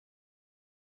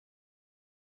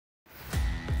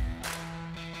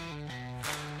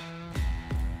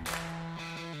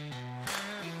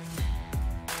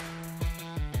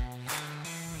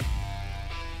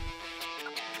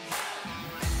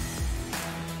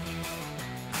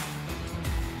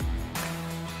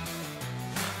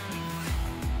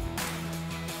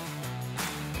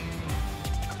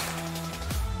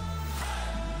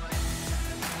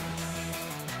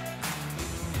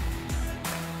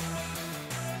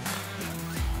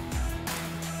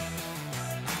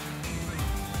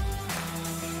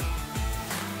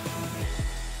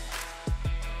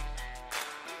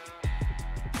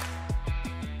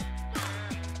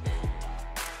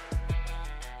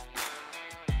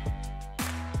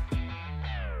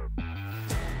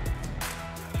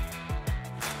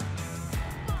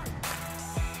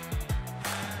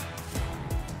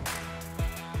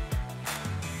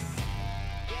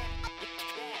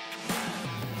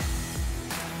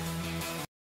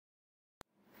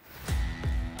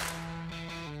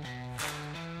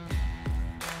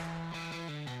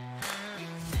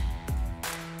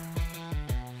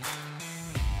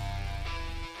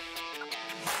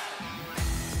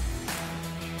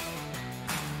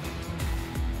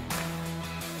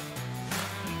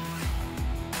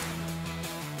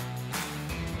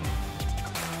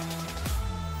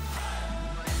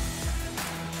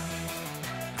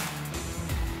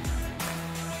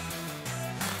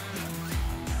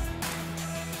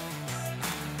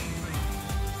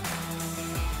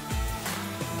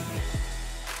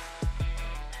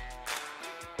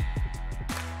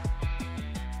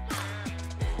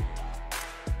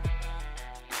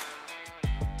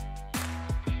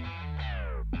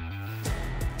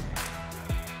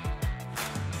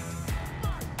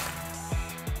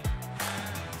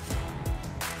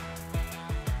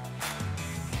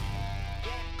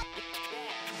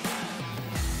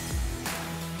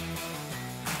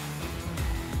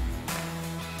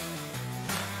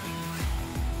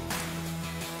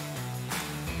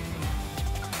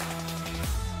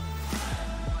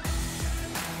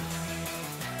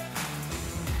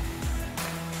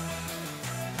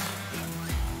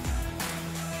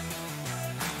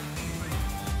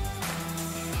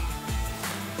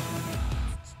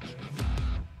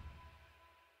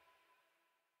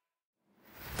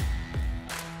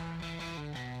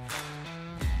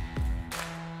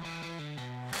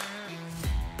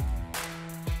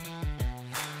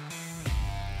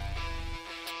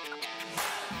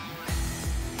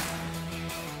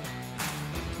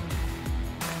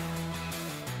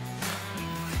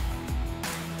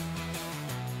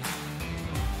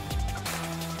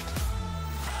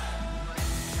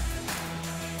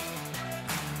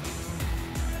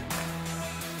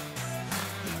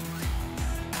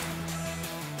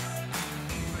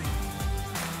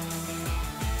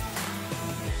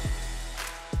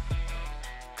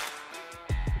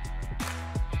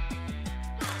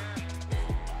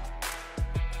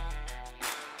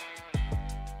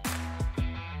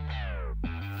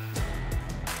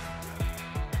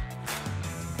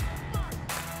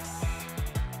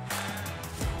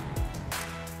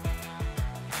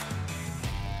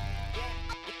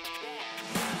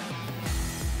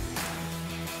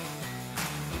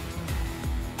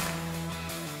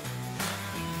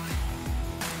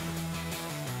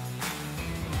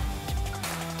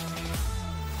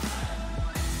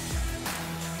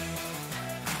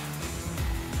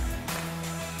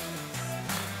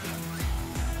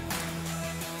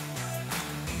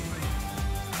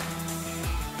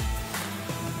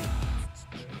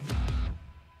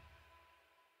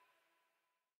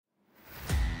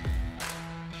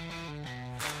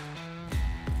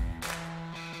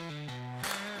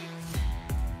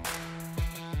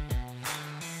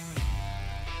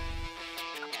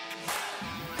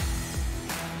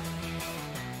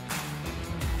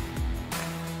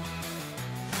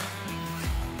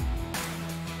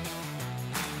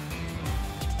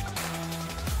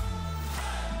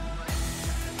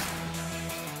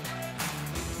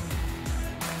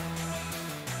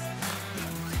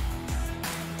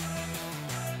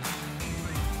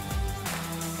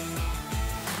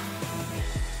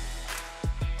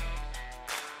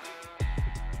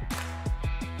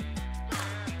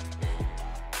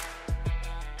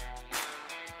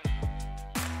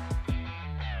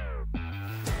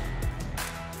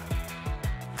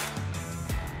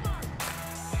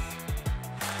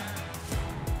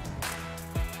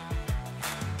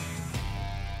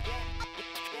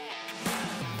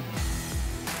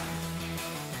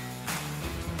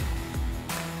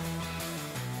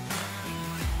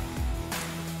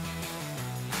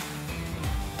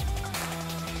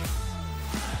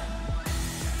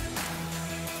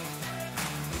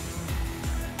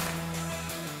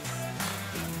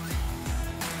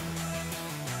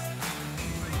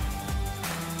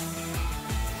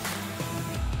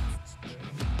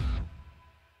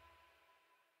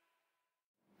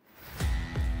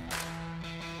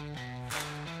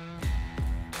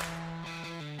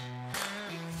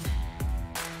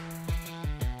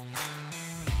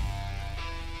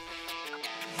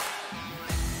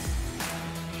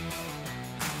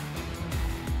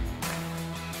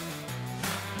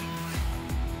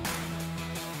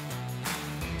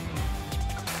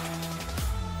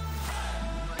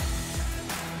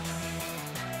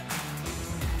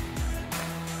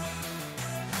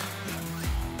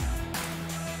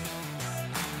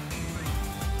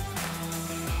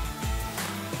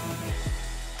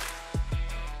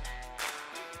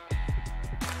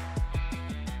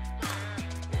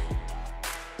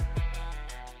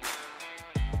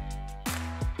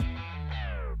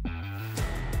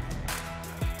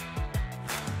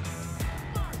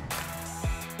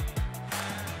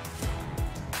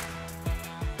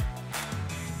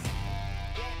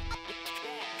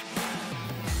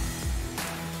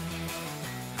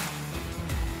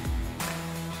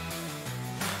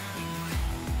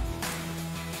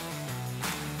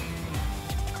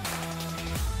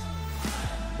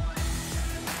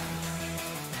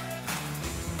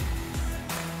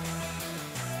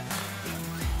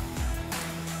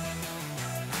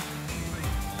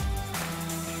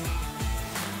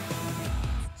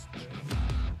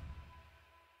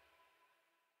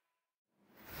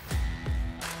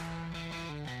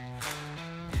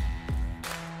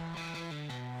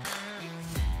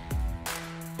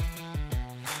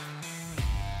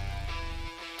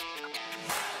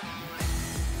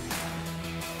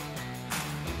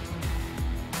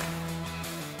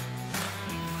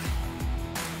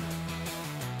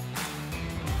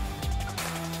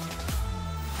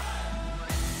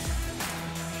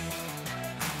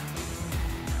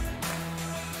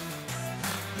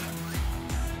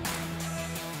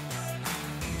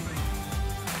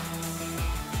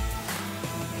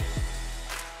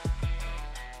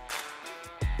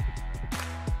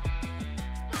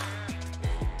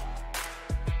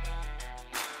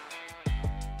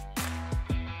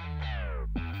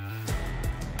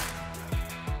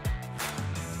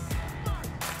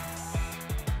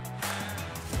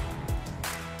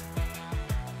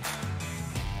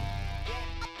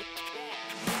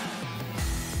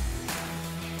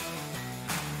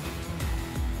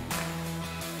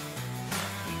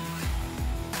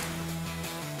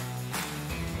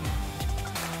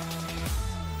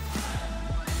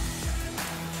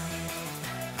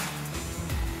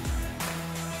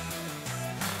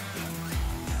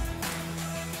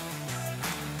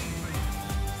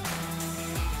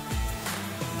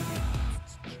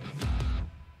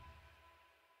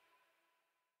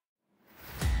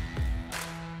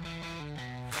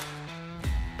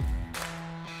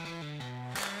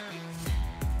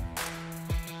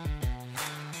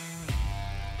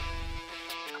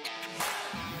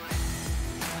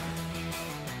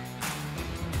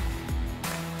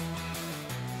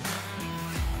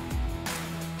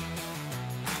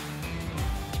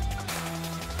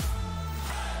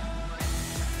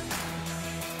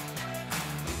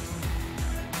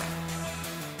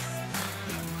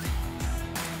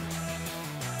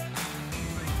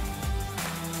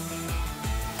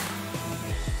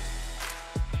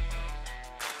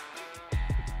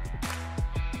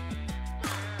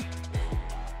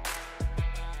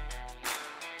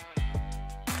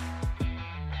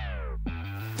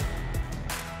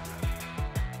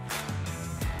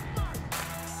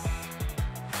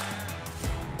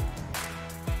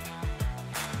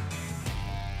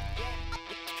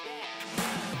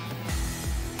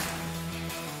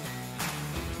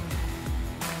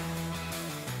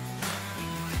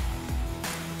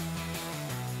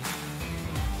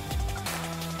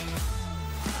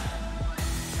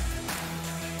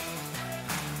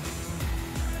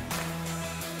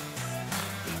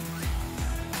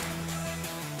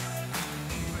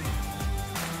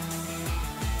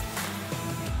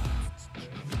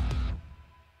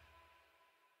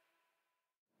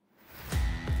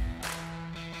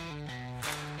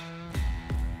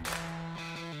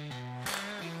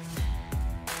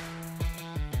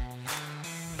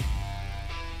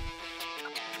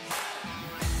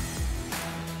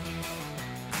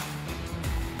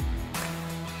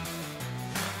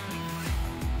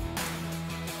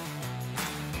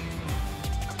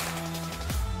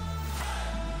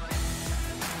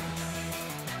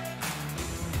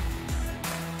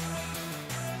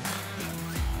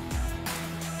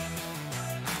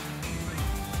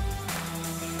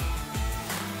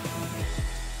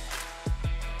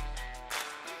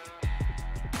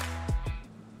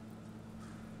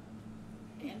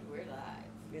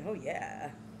Oh, yeah.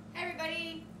 Hi,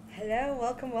 everybody. Hello,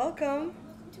 welcome. Welcome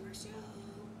to our show.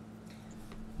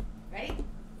 Ready?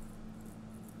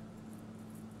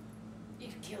 You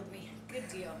killed me. Good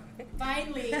deal.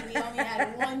 Finally, we only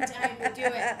had one time to do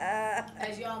it.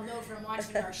 As you all know from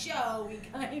watching our show, we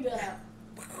kind of...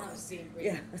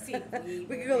 We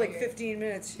could go like 15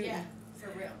 minutes shooting. Yeah, for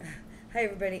real. Hi,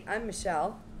 everybody. I'm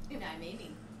Michelle. And I'm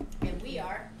Amy. And we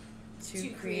are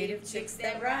Two Creative Chicks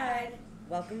That Ride.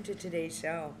 Welcome to today's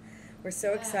show. We're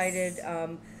so excited.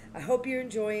 I hope you're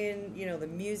enjoying, the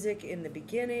music in the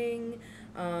beginning.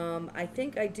 I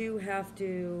think I do have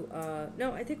to,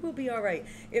 no, I think we'll be all right.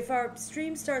 If our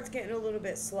stream starts getting a little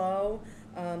bit slow,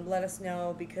 let us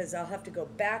know, because I'll have to go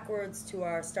backwards to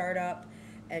our startup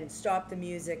and stop the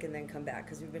music and then come back,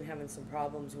 because we've been having some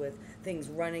problems with things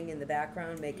running in the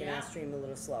background, making our stream a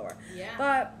little slower. Yeah.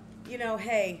 But,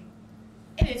 hey,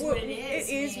 it is what it is.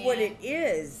 It is what it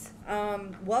is.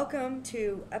 Welcome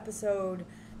to episode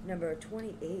number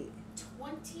 28.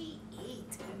 28.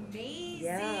 Amazing.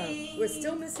 Yeah. We're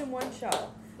still missing one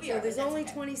show. There's only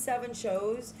 27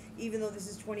 shows, even though this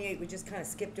is 28. We just kind of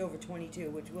skipped over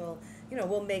 22, which we'll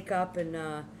make up and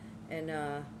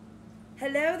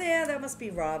hello there. That must be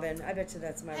Robin. I bet you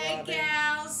that's my Robin. Hey,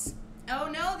 gals. Oh,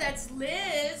 no, that's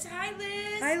Liz. Hi,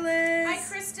 Liz. Hi, Liz. Hi,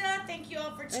 Krista. Thank you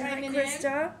all for chiming in. Hi,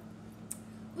 Krista.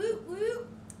 Woo, woo.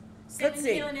 Sending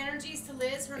healing energies to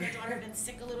Liz. Her and her daughter have been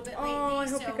sick a little bit lately. Oh, I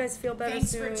hope you guys feel better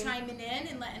soon. Thanks for chiming in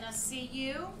and letting us see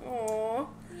you. Aw. Yeah.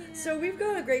 So we've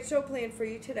got a great show planned for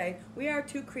you today. We are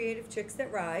Two Creative Chicks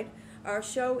That Ride. Our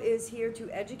show is here to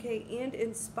educate and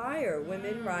inspire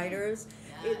women riders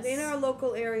in our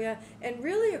local area and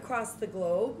really across the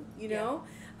globe, know.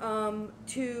 And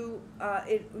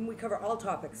we cover all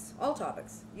topics,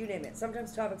 you name it.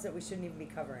 Sometimes topics that we shouldn't even be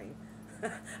covering.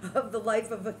 Of the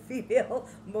life of a female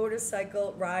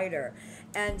motorcycle rider.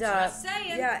 And just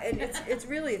saying. Yeah, and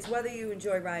it's whether you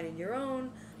enjoy riding your own,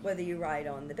 whether you ride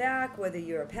on the back, whether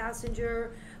you're a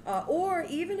passenger, or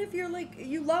even if you're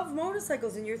you love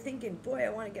motorcycles and you're thinking, boy, I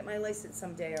want to get my license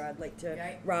someday, or I'd like to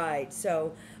ride.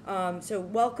 So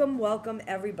welcome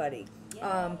everybody.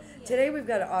 Today we've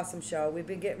got an awesome show. We've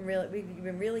been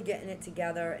really getting it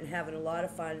together and having a lot of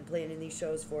fun planning these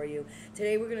shows for you.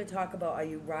 Today we're going to talk about, are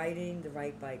you riding the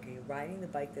right bike? Are you riding the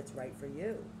bike that's right for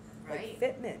you? Right.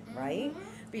 Like fitment, right?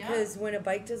 Because when a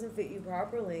bike doesn't fit you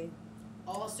properly,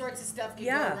 all sorts of stuff can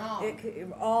go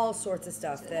wrong. All sorts of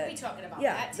stuff we'll be talking about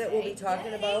that we'll be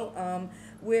talking about.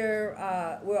 We're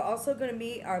also going to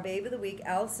meet our babe of the week,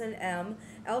 Allison M.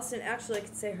 Allison, actually, I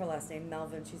could say her last name,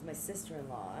 Melvin. She's my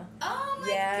sister-in-law. Oh my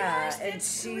gosh, and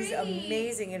that's she's great.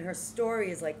 Amazing, and her story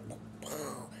is like,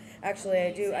 actually,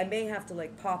 amazing. I may have to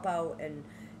pop out and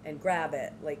grab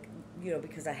it,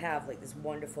 because I have this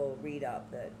wonderful read up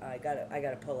that I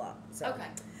gotta pull up. So. Okay.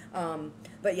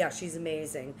 But yeah, she's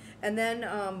amazing. And then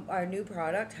our new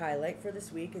product highlight for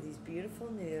this week are these beautiful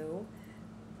new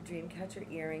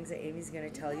Dreamcatcher earrings that Amy's going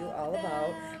to tell you all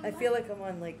about. I feel like I'm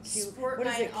on what is it,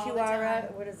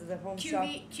 QRA? What is it, the home shop?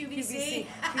 QVC.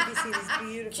 QVC, these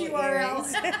beautiful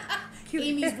QRLs. earrings.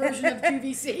 Amy's version of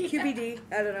QVC. QBD.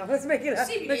 I don't know. Let's make it up.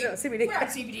 CBD. No, CBD. We're on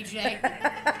CBD today.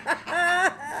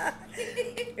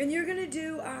 And you're going to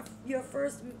do your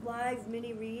first live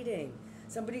mini reading.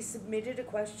 Somebody submitted a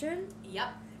question.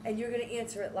 Yep. And you're going to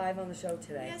answer it live on the show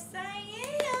today. Yes, I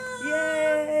am.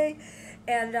 Yay!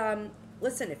 And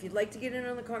listen, if you'd like to get in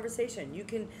on the conversation, you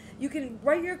can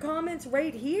write your comments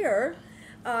right here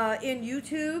in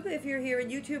YouTube. If you're here in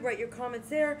YouTube, write your comments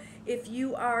there. If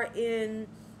you are in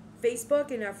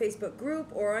Facebook, in our Facebook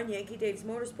group, or on Yankee Dave's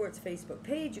Motorsports Facebook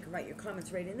page, you can write your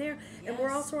comments right in there. Yes. And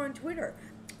we're also on Twitter.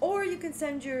 Or you can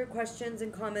send your questions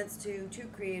and comments to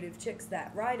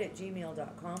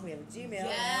twocreativechicksthatride@gmail.com. We have a Gmail.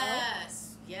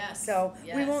 Yes. So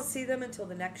we won't see them until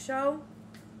the next show,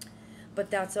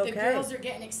 but that's okay. The girls are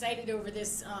getting excited over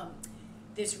this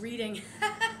this reading.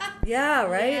 Yeah,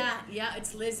 right? Yeah.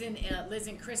 It's Liz and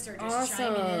Chris are just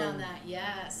chiming in on that.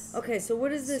 Yes. Okay, so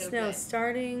what is this now? Good.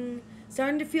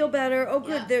 Starting to feel better. Oh,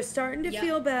 good. Yeah. They're starting to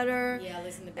feel better. Yeah,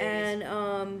 listen to babies.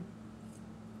 And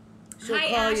she'll hi,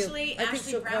 call Ashley. You. I think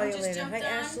Ashley she'll Brown call you just later. jumped Hi, on.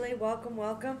 Ashley.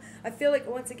 Welcome. I feel like,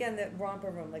 once again, that romper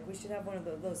room, we should have one of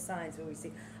those signs where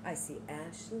I see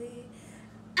Ashley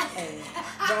and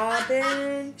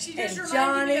Robin she just and reminded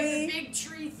Johnny. me of the big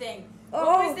tree thing. Oh.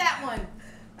 What was that one?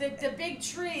 The big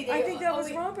tree. I think that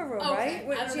was romper room, right?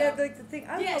 When she had the thing.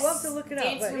 I don't know. We'll have to look it up.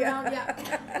 Dancing But around,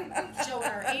 yeah. Showing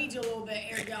our age a little bit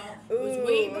here, y'all. It was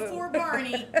way before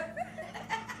Barney.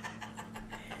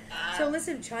 So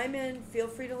listen, chime in. Feel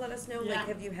free to let us know.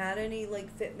 Have you had any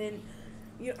fitment?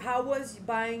 How was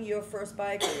buying your first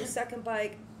bike or your second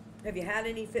bike? Have you had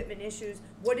any fitment issues?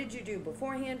 What did you do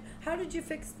beforehand? How did you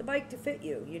fix the bike to fit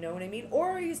you? You know what I mean?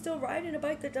 Or are you still riding a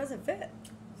bike that doesn't fit?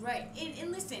 Right.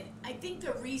 And listen, I think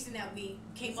the reason that we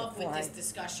came up with this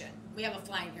discussion, we have a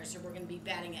fly in here, so we're going to be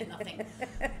batting at nothing.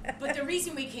 But the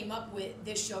reason we came up with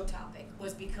this show topic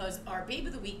was because our Babe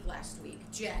of the Week last week,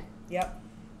 Jen, Yep.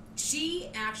 she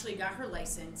actually got her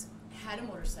license, had a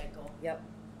motorcycle, Yep.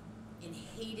 and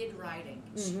hated riding.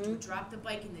 She would drop the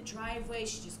bike in the driveway.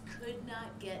 She just could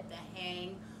not get the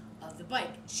hang of the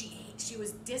bike. She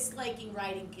was disliking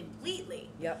riding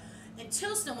completely. Yep.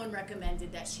 Until someone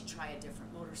recommended that she try a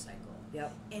different motorcycle.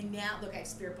 Yep. And now, look, I have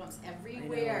spirit bumps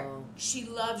everywhere. She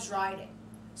loves riding.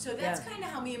 So that's kind of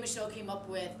how me and Michelle came up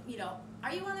with, you know,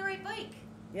 are you on the right bike?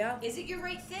 Yeah. Is it your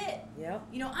right fit? Yeah.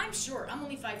 You know, I'm short. I'm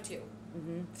only 5'2".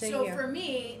 Same So here. for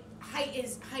me, height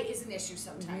is an issue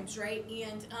sometimes, right?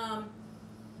 And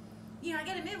you know, I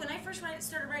gotta admit, when I first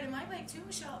started riding my bike too,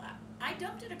 Michelle, I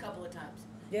dumped it a couple of times.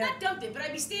 Yeah. Not dumped it, but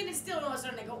I'd be standing still and all of a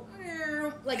sudden I go,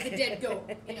 "Meow," like the dead goat,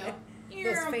 you know.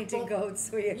 Those fainting goats.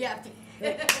 Where you, Yeah.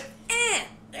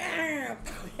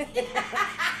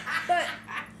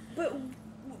 but,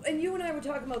 and you and I were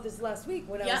talking about this last week.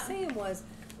 What I was saying was,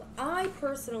 I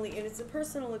personally, and it's a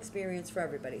personal experience for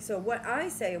everybody. So what I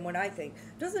say and what I think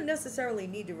doesn't necessarily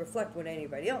need to reflect what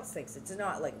anybody else thinks. It's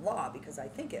not like law because I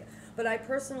think it. But I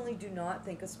personally do not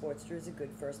think a Sportster is a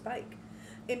good first bike.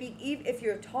 I mean, even if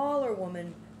you're a taller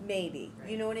woman, maybe.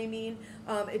 You know what I mean?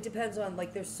 It depends on,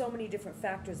 like, there's so many different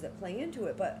factors that play into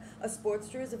it. But a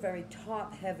Sportster is a very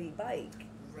top-heavy bike.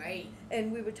 Right.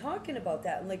 And we were talking about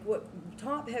that. And, like, what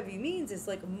top-heavy means is,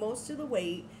 like, most of the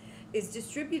weight is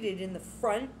distributed in the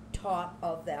front top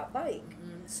of that bike.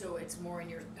 So it's more in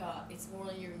your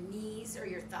knees or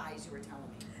your thighs, you were telling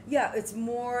me. Yeah, it's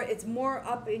more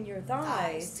up in your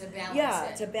thighs to balance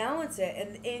it. to balance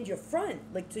it, and your front,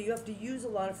 like, so you have to use a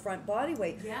lot of front body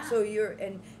weight. Yeah. So you're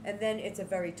and then it's a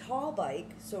very tall bike.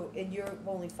 So and you're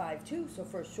only 5'2", so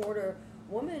for a shorter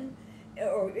woman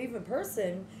or even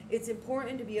person, it's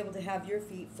important to be able to have your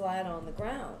feet flat on the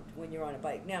ground when you're on a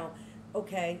bike. Now,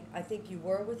 okay, I think you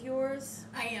were with yours.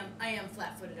 I am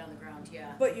flat-footed on the ground,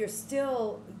 yeah. But you're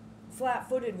still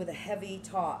flat-footed with a heavy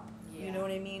top. Yeah. You know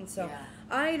what I mean? So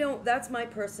Yeah. that's my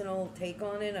personal take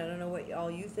on it. I don't know what all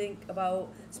you think about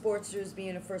Sportsters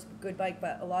being a first good bike,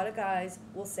 but a lot of guys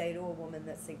will say to a woman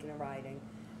that's thinking of riding,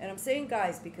 and I'm saying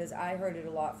guys because I heard it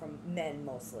a lot from men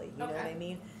mostly. You know what I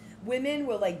mean? Women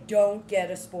were like, don't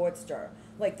get a Sportster.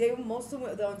 Like, most of them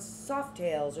were on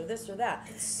Softails or this or that.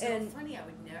 It's so funny. I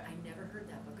never heard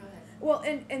that, but go ahead. Well,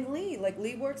 and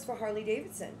Lee works for Harley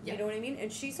Davidson. You know what I mean?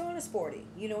 And she's on a sporty.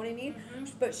 You know what I mean?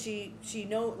 But she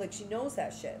knows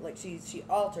that shit. Like, she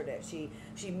altered it. She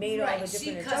made all the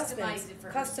different adjustments.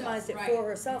 Customized it for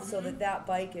herself so that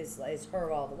bike is her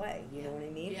all the way. You know what I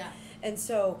mean? Yeah. And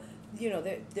so, you know,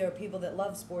 there are people that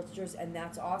love Sportsters, and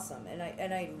that's awesome. And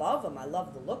I love them. I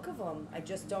love the look of them. I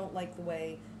just don't like the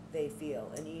way they feel.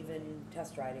 And even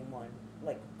test riding one,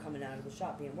 like coming out of the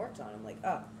shop being worked on, I'm like,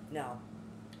 oh no,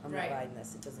 I'm not riding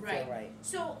this. It doesn't feel right.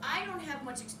 So I don't have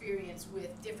much experience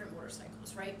with different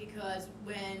motorcycles, right? Because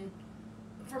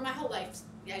for my whole life,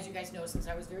 as you guys know, since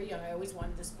I was very young, I always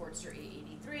wanted the Sportster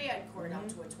E83. I'd cord out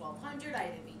to a 1200. I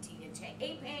had an 18-inch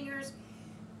ape hangers.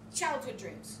 Childhood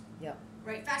dreams. Yep.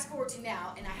 Right, fast forward to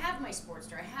now, and I have my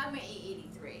Sportster, I have my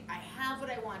E83, I have what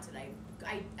I wanted,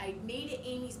 I made it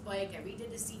Amy's bike, I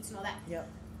redid the seats and all that. Yep.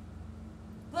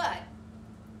 But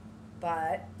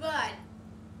But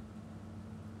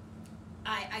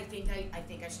I think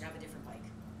I should have a different bike.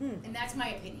 And that's my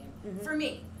opinion. Mm-hmm. For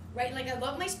me, right? Like, I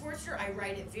love my Sportster, I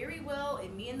ride it very well,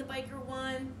 and me and the bike are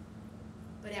one,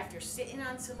 but after sitting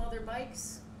on some other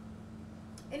bikes,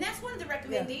 and that's one of the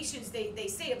recommendations they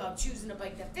say about choosing a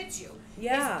bike that fits you.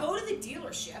 Yeah. Is go to the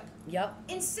dealership. Yep.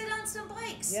 And sit on some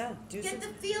bikes. Yeah. Get the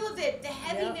feel of it, the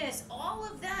heaviness, all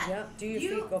of that. Yep. Do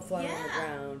your feet go flat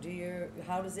on the ground?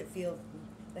 How does it feel?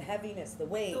 The heaviness, the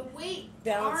weight,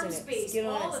 balancing arm space, skin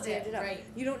on all it, of stand it. it up. Right.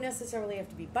 You don't necessarily have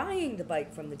to be buying the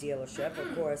bike from the dealership,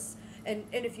 of course. And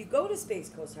if you go to Space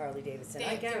Coast Harley Davidson,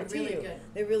 I guarantee they're really good.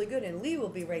 They're really good. And Lee will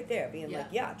be right there, being like,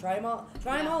 "Yeah, try them all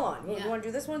on. You want to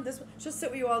do this one? This one? She'll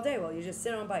sit with you all day while you just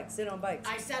sit on bikes.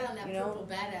 I sat on that purple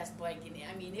badass bike, and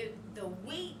I mean, the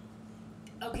weight.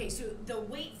 Okay, so the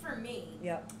weight for me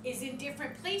is in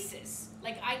different places.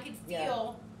 Like, I could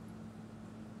feel.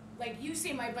 Like, you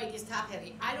say my bike is top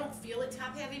heavy. I don't feel it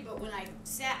top heavy, but when I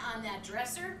sat on that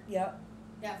dresser,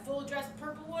 that full dress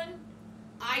purple one,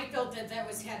 I felt that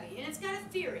was heavy. And it's got a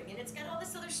fairing, and it's got all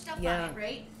this other stuff on it,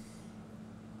 right?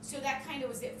 So that kind of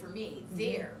was it for me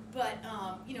there. But,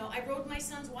 you know, I rode my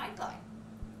son's wide glide.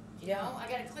 You know, I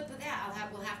got a clip of that.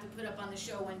 We'll have to put up on the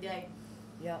show one day.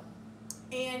 Yep.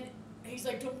 And he's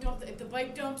like, don't dump. If the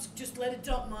bike dumps, just let it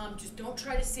dump, Mom. Just don't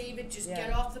try to save it. Just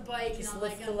get off the bike. Just and I'm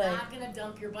like, I'm not going to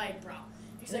dump your bike, bro.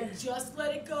 He's like, just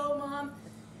let it go, Mom.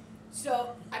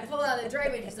 So I pull out of the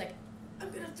driveway and he's like, I'm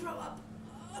going to throw up.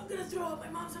 I'm going to throw up. My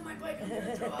mom's on my bike. I'm going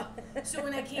to throw up. So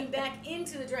when I came back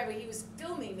into the driveway, he was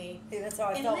filming me. Hey, that's how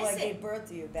I felt when I gave birth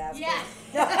to you, bastard. Yeah.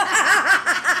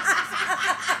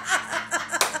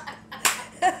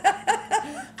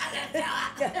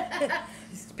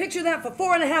 Picture that for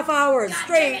 4.5 hours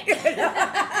straight.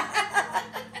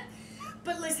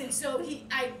 But listen, so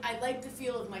I like the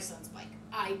feel of my son's bike.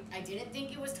 I didn't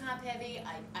think it was top heavy.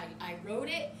 I rode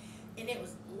it, and it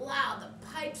was loud. The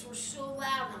pipes were so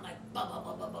loud, and I'm like, bah, bah,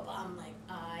 bah, bah, bah, bah. I'm like,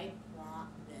 I want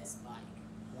this bike.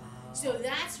 Wow. So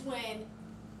that's when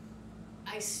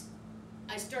I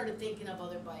started thinking of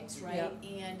other bikes, right? Yep.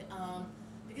 And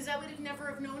because I would have never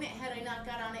have known it had I not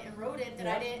got on it and rode it, that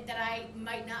I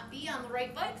might not be on the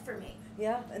right bike for me.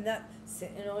 Yeah, and that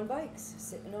sitting on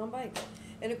bikes.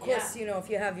 And of course, you know, if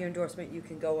you have your endorsement, you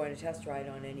can go on a test ride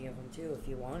on any of them too if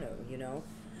you want to, you know.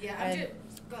 Yeah,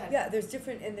 go ahead. Yeah, there's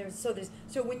different, and so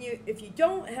when if you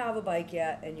don't have a bike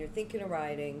yet and you're thinking of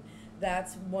riding,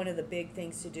 that's one of the big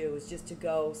things to do is just to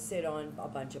go sit on a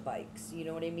bunch of bikes. You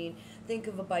know what I mean? Think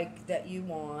of a bike that you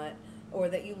want, or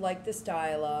that you like the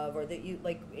style of, or that you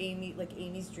like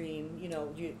Amy's dream. You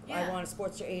know, I want a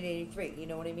Sportster 883. You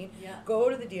know what I mean? Yeah. Go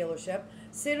to the dealership,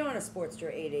 sit on a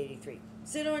Sportster 883.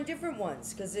 Sit on different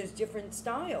ones because there's different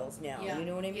styles now. Yeah. You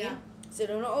know what I mean? Yeah. Sit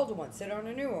on an older one. Sit on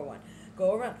a newer one.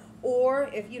 Go around, or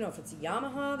if it's a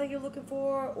Yamaha that you're looking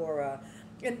for, or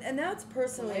and that's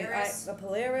personally a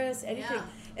Polaris, anything.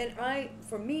 Yeah. And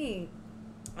for me,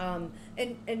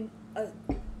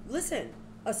 listen,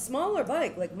 a smaller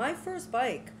bike, like my first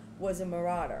bike was a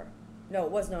Marauder. No,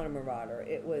 it was not a Marauder.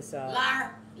 It was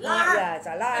liar. Yeah, it's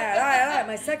a liar.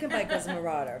 My second bike was a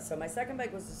Marauder. So my second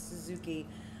bike was a Suzuki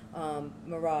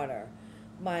Marauder.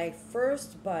 My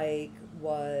first bike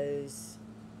was,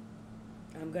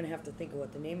 I'm gonna have to think of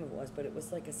what the name of it was, but it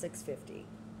was like a 650.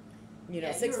 You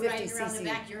know, 650 you were riding cc. around the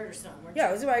backyard or something, weren't you? Yeah,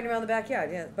 I was riding around the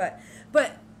backyard. Yeah,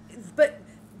 but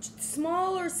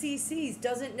smaller CCs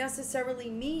doesn't necessarily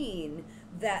mean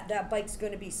that bike's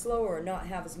going to be slower or not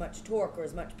have as much torque or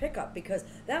as much pickup, because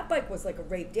that bike was like a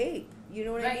raped ape. You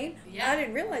know what I mean? Yeah. I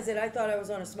didn't realize it. I thought I was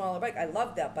on a smaller bike. I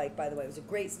loved that bike, by the way. It was a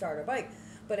great starter bike,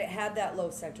 but it had that low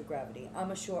center of gravity.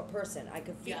 I'm a short person. I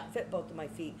could fit both of my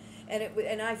feet,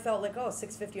 and I felt like,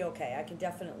 650, okay, I can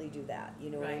definitely do that.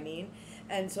 You know what I mean?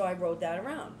 And so I rode that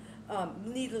around.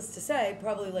 Needless to say,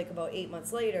 probably like about 8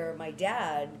 months later, my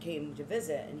dad came to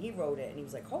visit, and he rode it, and he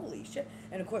was like, holy shit.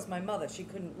 And of course, my mother, she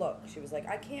couldn't look. She was like,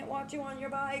 I can't watch you on your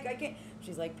bike. I can't.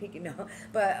 She's like peeking, no.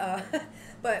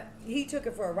 But he took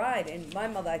it for a ride, and my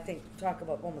mother, I think, talk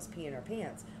about almost peeing her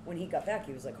pants. When he got back,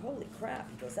 he was like, holy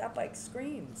crap. He goes, that bike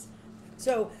screams.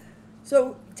 So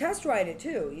test ride it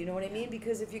too, you know what I mean?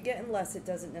 Because if you're getting less, it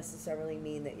doesn't necessarily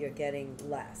mean that you're getting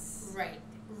less. Right.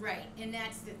 And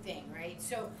that's the thing, right?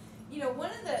 So,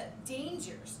 one of the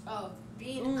dangers of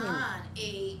being on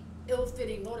a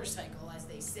ill-fitting motorcycle, as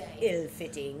they say.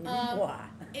 Ill-fitting.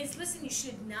 Is, listen, you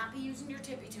should not be using your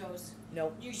tippy toes.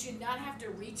 Nope. You should not have to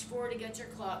reach forward to get your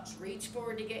clutch, reach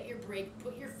forward to get your brake,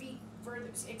 put your feet further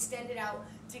extended out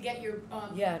to get your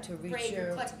to reach brake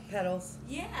your or clutch. pedals.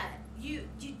 Yeah, you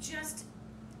just,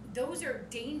 those are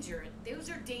dangers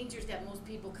that most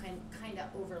people kind of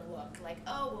overlook. Like,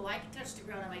 oh, well, I can touch the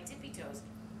ground on my tippy toes.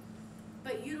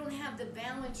 But you don't have the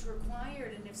balance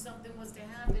required, and if something was to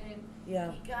happen, you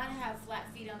gotta have flat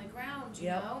feet on the ground, you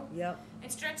know? Yep.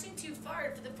 And stretching too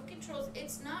far for the foot controls,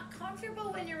 it's not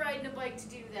comfortable when you're riding a bike to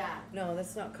do that. No,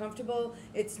 that's not comfortable.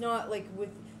 It's not like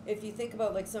if you think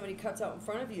about like somebody cuts out in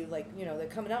front of you, like, they're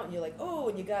coming out and you're like, oh,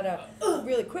 and you gotta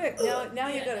really quick. Now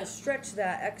you gotta stretch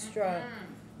that extra,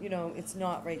 it's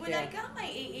not right when there. When I got my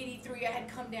 883, I had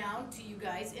come down to you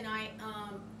guys, and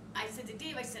I said to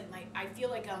Dave, I feel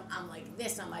like I'm like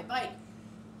this on my bike.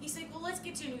 He's like, well, let's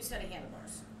get you a new set of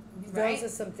handlebars. Those are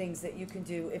some things that you can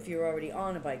do if you're already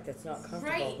on a bike that's not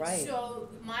comfortable, right? So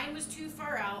mine was too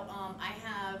far out. I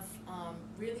have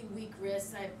really weak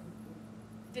wrists. I have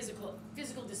physical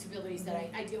disabilities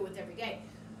that I deal with every day.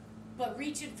 But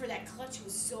reaching for that clutch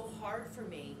was so hard for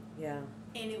me. Yeah.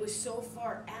 And it was so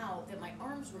far out that my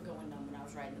arms were going numb when I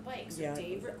was riding the bike. So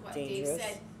Dave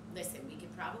said, listen, we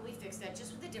could probably fix that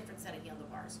just with a different set of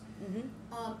handlebars.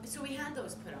 Mm-hmm. So we had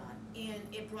those put on, and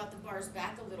it brought the bars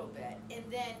back a little bit. And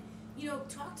then,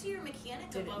 talk to your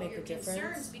mechanic about your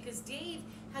concerns, because Dave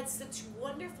had such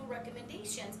wonderful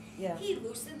recommendations. Yeah. He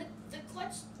loosened the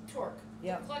clutch torque,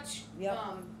 the clutch,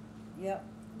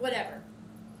 whatever.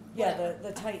 Yeah,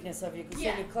 the tightness of you, because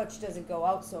then your clutch doesn't go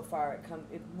out so far.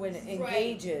 When it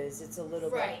engages, it's a little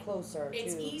bit closer to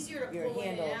it's easier to your pull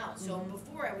handle. in and out. So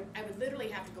before I would literally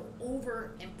have to go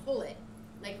over and pull it,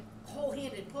 like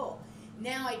whole-handed pull.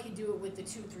 Now I can do it with the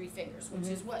 2-3 fingers,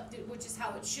 which is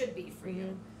how it should be for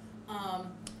you.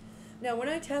 Now, when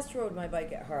I test rode my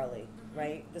bike at Harley,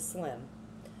 right, the Slim,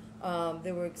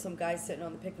 there were some guys sitting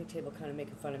on the picnic table kind of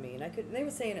making fun of me, and they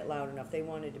were saying it loud enough. They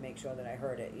wanted to make sure that I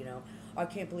heard it, you know. I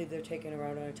can't believe they're taking her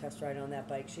out on a test ride on that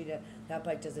bike. That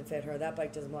bike doesn't fit her. That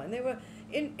bike doesn't belong. And they were,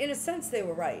 in a sense, they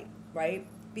were right?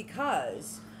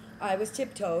 Because I was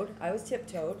tiptoed,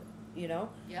 you know.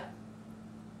 Yeah.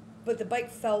 But the bike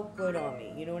felt good on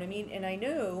me, you know what I mean? And I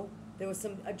knew there were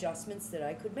some adjustments that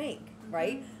I could make,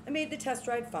 right? I made the test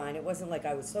ride fine. It wasn't like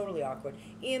I was totally awkward.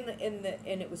 And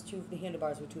it was the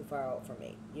handlebars were too far out for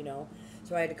me, you know?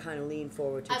 So I had to kind of lean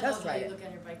forward to test ride it. I love how you look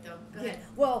on your bike, though. Go ahead.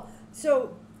 Well,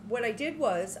 so what I did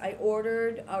was I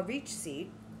ordered a reach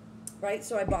seat, right?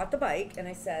 So I bought the bike and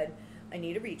I said, I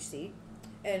need a reach seat.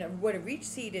 And what a reach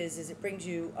seat is it brings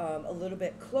you a little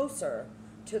bit closer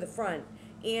to the front.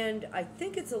 And I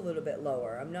think it's a little bit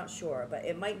lower. I'm not sure, but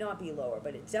it might not be lower.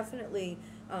 But it definitely,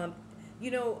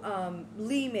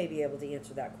 Lee may be able to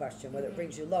answer that question, whether it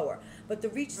brings you lower. But the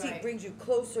reach seat brings you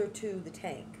closer to the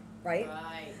tank, right?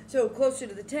 So closer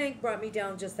to the tank brought me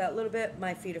down just that little bit.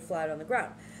 My feet are flat on the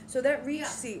ground. So that reach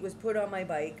seat was put on my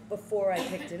bike before I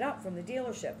picked it up from the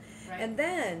dealership. And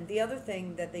then the other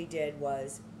thing that they did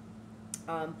was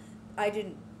I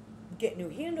didn't get new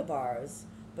handlebars,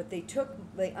 but they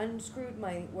unscrewed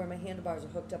where my handlebars are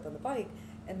hooked up on the bike,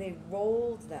 and they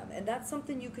rolled them. And that's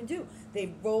something you can do.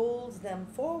 They rolled them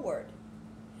forward.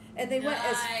 And they went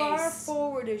as far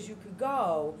forward as you could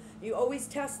go. You always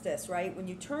test this, right? When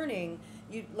you're turning,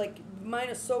 mine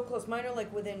are so close. Mine are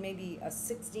like within maybe a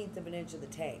 1/16 of an inch of the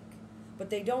tank. But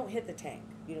they don't hit the tank.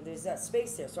 You know, there's that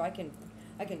space there, so I can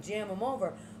jam them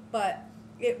over. But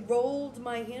it rolled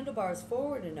my handlebars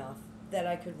forward enough that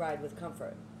I could ride with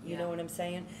comfort. You know what I'm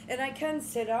saying? And I can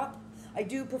sit up. I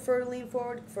do prefer to lean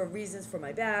forward for reasons for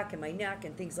my back and my neck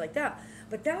and things like that.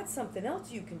 But that's something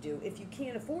else you can do if you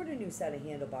can't afford a new set of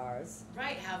handlebars.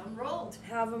 Right, have them rolled.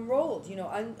 Have them rolled. You know,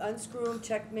 unscrew them,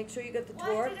 check, make sure you got the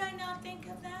torque. Why did I not think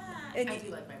of that? And I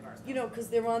do like my bars. You know, because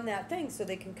they're on that thing, so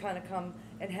they can kind of come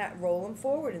and roll them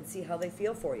forward and see how they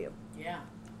feel for you. Yeah.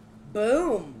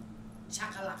 Boom.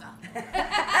 Chakalaka.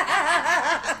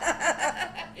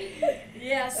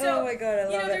 Yeah, so, oh my God, I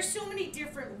love it. There's so many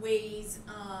different ways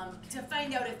to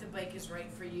find out if the bike is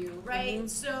right for you, right?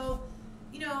 So,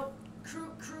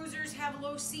 cruisers have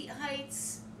low seat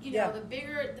heights. The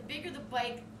bigger the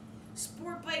bike,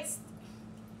 sport bikes,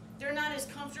 they're not as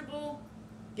comfortable.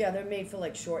 Yeah, they're made for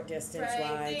like short distance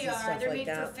rides and stuff like that. They're made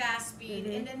for fast speed.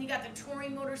 And then you got the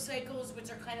touring motorcycles, which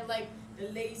are kind of like the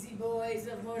lazy boys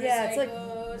of motorcycles. Yeah, it's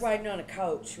like riding on a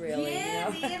couch, really. Yeah,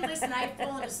 man, listen, I've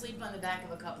fallen asleep on the back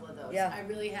of a couple of those. Yeah. I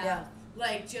really have. Yeah.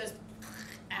 Like, just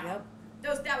out.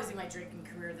 Yep. That was in my drinking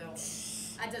career, though.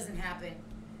 That doesn't happen.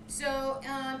 So,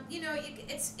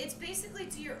 it's basically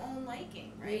to your own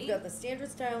liking, right? You've got the standard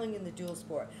styling and the dual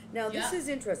sport. Now, this is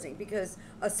interesting because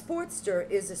a Sportster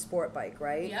is a sport bike,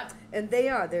 right? Yep. And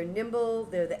they're nimble,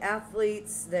 they're the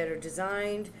athletes that are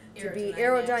designed to be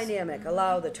aerodynamic,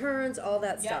 allow the turns, all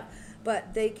that stuff.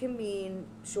 But they can mean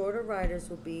shorter riders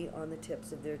will be on the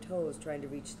tips of their toes trying to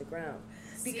reach the ground.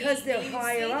 Because they're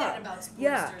higher up. That about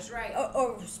Sportsters, right?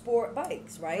 Or sport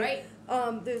bikes, right?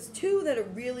 Right. There's two that are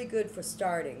really good for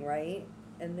starting, right?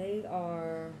 And they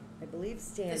are, I believe,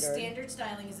 standard. The standard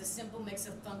styling is a simple mix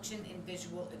of function and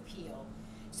visual appeal.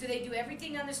 So they do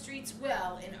everything on the streets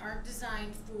well and aren't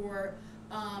designed for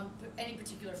any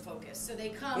particular focus. So they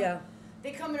come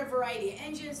in a variety of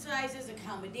engine sizes,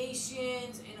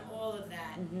 accommodations, and all of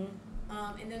that.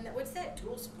 And then what's that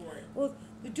dual sport? Well,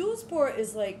 the dual sport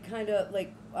is like kind of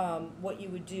like what you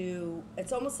would do.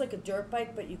 It's almost like a dirt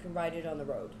bike, but you can ride it on the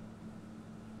road.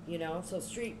 You know, so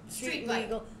street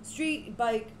legal street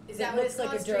bike. Is that what it's like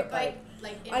called? a dirt street bike?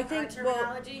 Like in our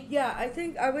terminology?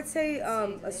 I would say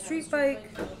a street bike.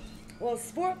 Well,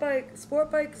 sport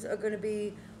bikes are going to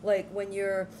be like when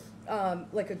you're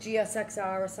like a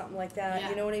GSXR or something like that.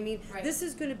 You know what I mean? Right. This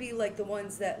is going to be like the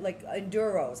ones that like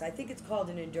enduros. I think it's called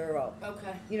an enduro.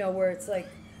 Okay. You know, where it's like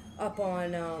up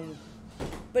on,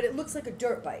 but it looks like a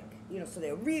dirt bike. You know, so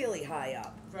they're really high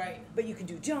up. Right. But you can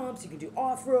do jumps, you can do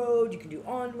off-road, you can do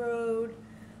on-road.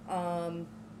 I'm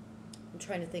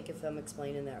trying to think if I'm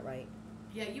explaining that right.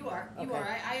 Yeah, you are. You Okay.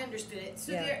 are. I understood it.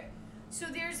 So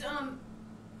there's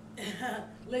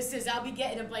Liz says, I'll be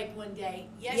getting a bike one day.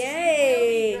 Yes,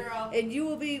 Yay! you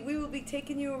will be, girl. And we will be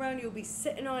taking you around. You'll be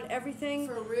sitting on everything.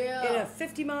 For real. In a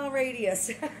 50-mile radius.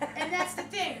 And that's the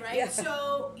thing, right? Yeah.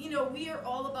 So, we are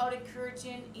all about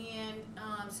encouraging and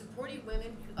supporting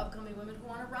women, upcoming women who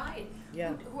want to ride.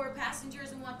 Yeah. Who are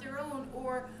passengers and want their own,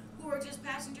 or who are just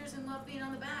passengers and love being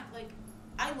on the back. Like,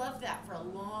 I love that for a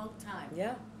long time.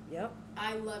 Yeah, yep.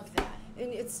 I love that.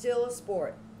 And it's still a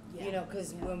sport. Yeah.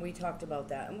 Because when we talked about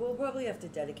that, and we'll probably have to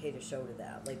dedicate a show to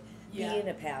that, like being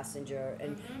a passenger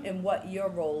and what your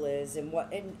role is and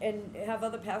and have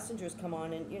other passengers come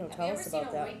on and tell us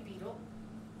about that. Have you ever seen a white beetle?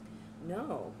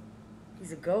 No,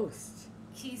 he's a ghost.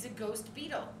 He's a ghost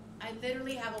beetle. I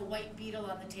literally have a white beetle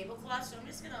on the tablecloth, so I'm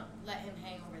just gonna let him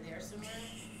hang over there somewhere.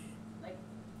 Like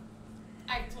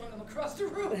I flung him across the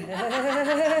room.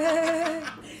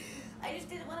 I just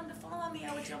didn't want him to fall on me.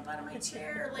 I would jump out of my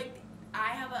chair. Like I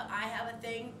have a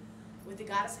thing with the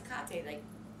goddess Hecate. Like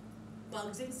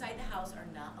bugs inside the house are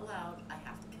not allowed. I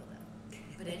have to kill them.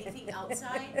 But anything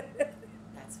outside,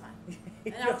 that's fine.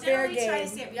 And I'll generally try to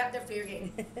say, they're fair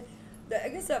game. I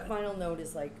guess that final note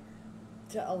is like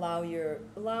to allow your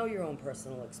own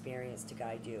personal experience to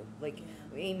guide you. Like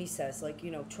Amy says, like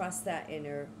trust that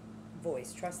inner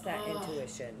voice, trust that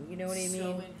intuition. You know what I mean?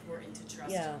 So important to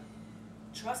trust. Yeah.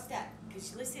 Trust that,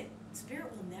 because listen,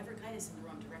 spirit will never guide us in the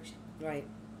wrong direction. Right.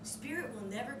 Spirit will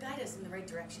never guide us in the right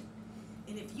direction.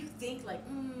 And if you think like,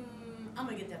 I'm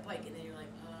gonna get that bike, and then you're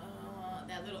like,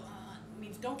 that little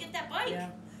means don't get that bike.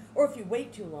 Yeah. Or if you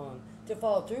wait too long to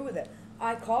follow through with it.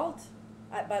 I called.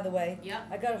 By the way,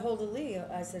 I got a hold of Lee.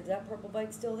 I said, that purple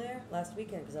bike's still there? Last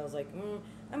weekend, because I was like,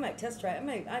 I might test try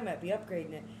it. I might be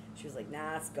upgrading it. She was like,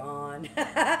 nah, it's gone.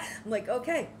 I'm like,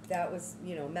 okay. That was,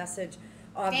 message.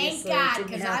 Obviously, thank God,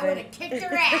 because I would have kicked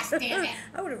her ass, damn it.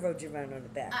 I would have rode you around on the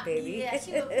back, baby. Yeah,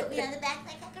 she would have put me on the back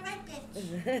like a right bitch.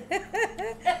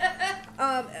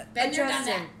 Been there, done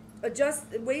that.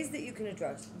 Adjust ways that you can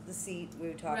adjust the seat we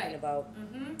were talking about.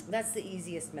 Mm-hmm. That's the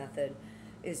easiest method,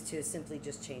 is to simply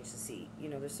just change the seat.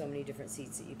 There's so many different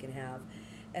seats that you can have.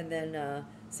 And then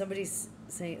somebody's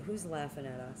saying, who's laughing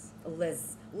at us?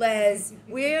 Les,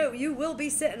 you will be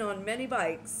sitting on many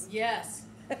bikes. Yes.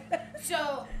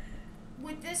 So,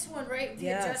 with this one, right, the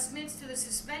adjustments to the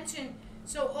suspension,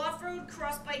 so off-road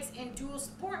cross bikes and dual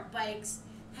sport bikes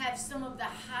have some of the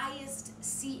highest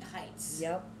seat heights.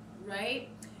 Yep. Right?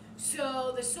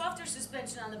 So the softer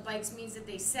suspension on the bikes means that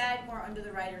they sag more under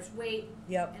the rider's weight.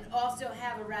 Yep. And also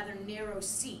have a rather narrow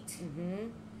seat. Mm-hmm.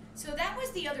 So that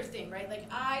was the other thing, right? Like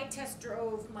I test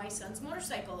drove my son's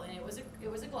motorcycle, and it was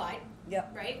a Glide.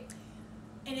 Yep. Right?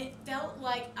 And it felt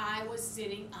like I was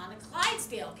sitting on a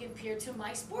Clydesdale compared to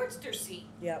my Sportster seat.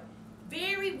 Yep.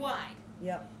 Very wide.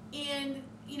 Yep. And,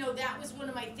 that was one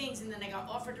of my things. And then I got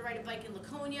offered to ride a bike in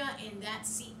Laconia, and that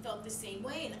seat felt the same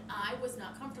way, and I was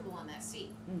not comfortable on that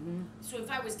seat. Mm-hmm. So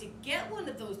if I was to get one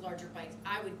of those larger bikes,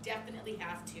 I would definitely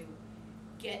have to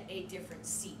get a different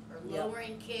seat, or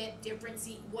lowering kit, different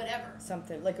seat, whatever.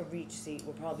 Something like a reach seat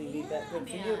will probably be good for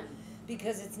you.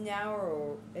 Because it's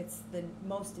narrow, it's the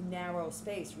most narrow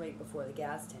space right before the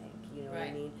gas tank, you know what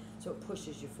I mean? So it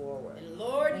pushes you forward. And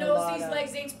Lord knows these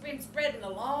legs ain't been spread in a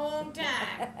long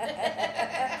time.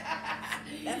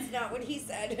 That's not what he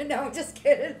said. No, I'm just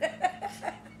kidding.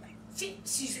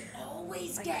 She's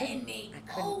always getting me.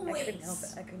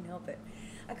 Always. I couldn't help it.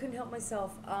 I couldn't help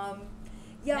myself. Now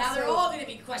they're all going to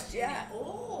be questioning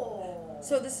it.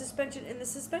 So the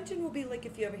suspension will be like,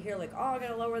 if you ever hear like, I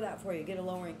gotta lower that for you, get a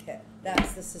lowering kit.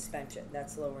 That's the suspension.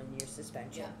 That's lowering your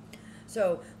suspension. Yeah.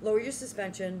 So lower your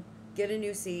suspension, get a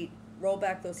new seat, roll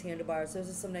back those handlebars. Those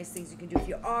are some nice things you can do if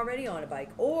you're already on a bike.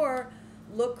 Or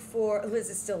look for, Liz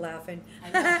is still laughing.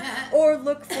 Or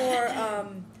look for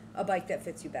a bike that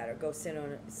fits you better. Go sit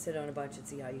on a bunch and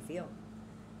see how you feel.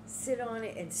 Sit on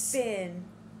it and spin.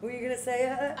 Were you going to say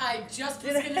it? I just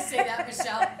was going to say that,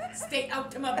 Michelle. Stay out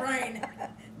to my brain.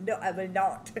 No, I will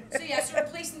not. So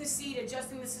replacing the seat,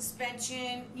 adjusting the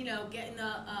suspension, getting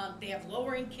the, they have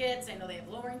lowering kits. I know they have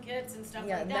lowering kits and stuff like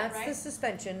that, right? Yeah, that's the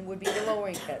suspension would be the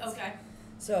lowering kits. Okay.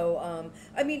 So,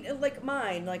 like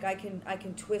mine, like I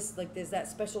can twist, like there's that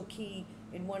special key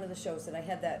in one of the shows that I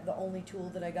had the only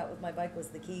tool that I got with my bike was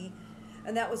the key.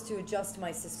 And that was to adjust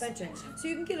my suspension. So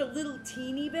you can get a little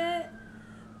teeny bit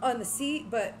on the seat,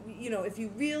 but if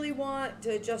you really want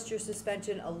to adjust your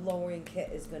suspension, a lowering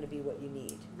kit is going to be what you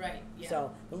need. Right. Yeah.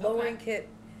 So the lowering kit,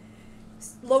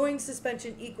 lowering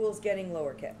suspension equals getting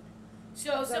lower kit.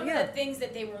 So some of the things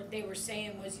that they were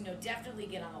saying was definitely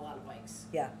get on a lot of bikes.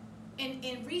 Yeah.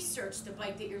 And research the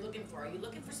bike that you're looking for. Are you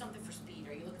looking for something for speed?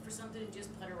 Are you looking for something to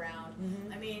just put around?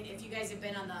 Mm-hmm. I mean, if you guys have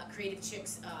been on the Creative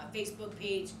Chicks Facebook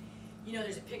page, you know,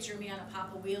 there's a picture of me on a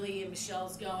Papa Wheelie, and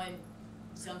Michelle's going,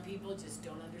 some people just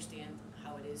don't understand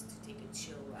how it is to take a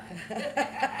chill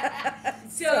ride.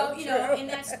 So you know, and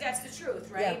that's the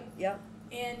truth, right? Yeah.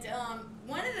 And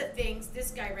one of the things,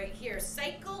 this guy right here,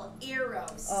 Cycle Arrow,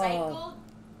 Cycle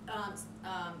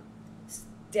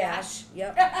Dash.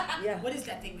 Yep. Yeah. What is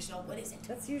that thing, Michelle? What is it?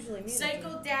 That's usually music.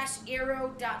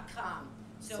 Cycle-arrow.com.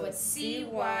 So it's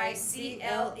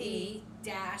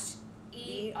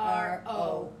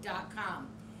CYCLE-ERO.com.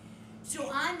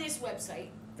 So on this website,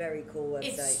 very cool website.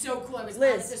 It's so cool. I was on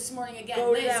Liz, it this morning again.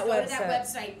 go Liz, to that go website. to that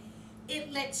website.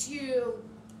 It lets you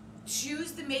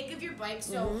choose the make of your bike.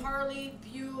 So Harley,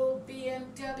 Buell,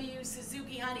 BMW,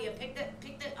 Suzuki, Honda. You pick the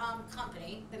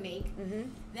company, the make.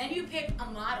 Then you pick a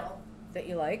model that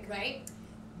you like, right?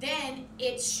 Then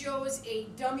it shows a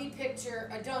dummy picture,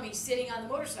 a dummy sitting on the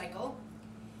motorcycle,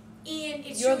 and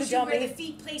it shows you where the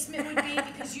feet placement would be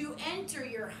because you enter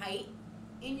your height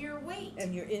and your weight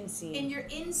and your inseam, and your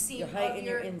inseam, your height of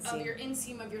your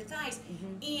inseam of your thighs,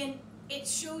 and it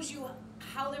shows you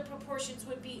how the proportions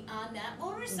would be on that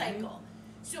motorcycle.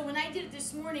 So when I did it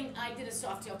this morning, I did a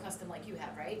soft tail custom like you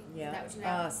have, right? Yeah. Is that what you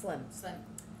have? Slim. Slim.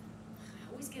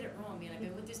 I always get it wrong, man. I've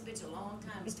been with this bitch a long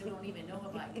time. I still don't even know a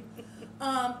bike.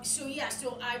 So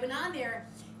I went on there,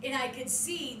 and I could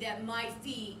see that my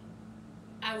feet,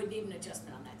 I would need an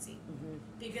adjustment on that seat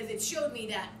because it showed me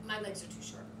that my legs are too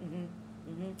short.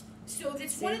 So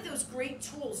it's one of those great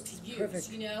tools to use. Perfect.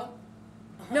 You know.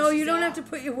 No, you don't have to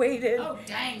put your weight in. Oh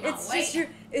dang! It's just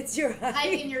your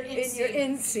height in your inseam. In your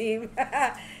inseam.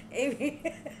 Amy.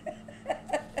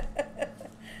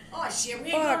 Oh shit!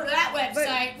 We ain't going to that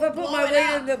website. But put my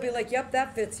weight in, they'll be like, "Yep,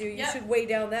 that fits you. You should weigh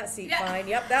down that seat fine.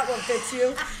 Yep, that one fits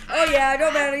you. Oh yeah,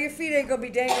 don't matter. Your feet ain't gonna be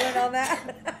dangling on that."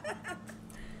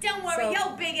 Don't worry,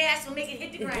 yo big ass will make it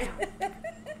hit the ground.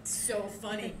 So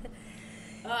funny.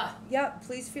 Yeah,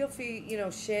 please feel free,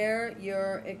 share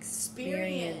your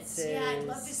experiences. Yeah, I'd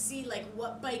love to see like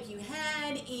what bike you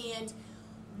had and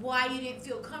why you didn't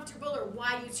feel comfortable or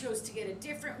why you chose to get a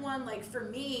different one. Like for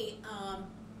me,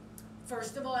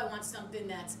 first of all, I want something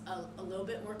that's a little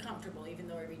bit more comfortable, even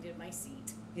though I redid my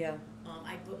seat. Yeah.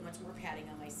 I put much more padding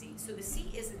on my seat. So the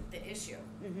seat isn't the issue.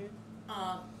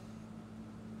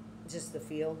 Just the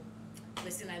feel.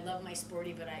 Listen, I love my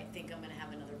Sporty, but I think I'm going to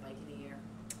have another bike in a year.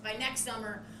 By next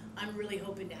summer, I'm really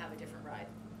hoping to have a different ride.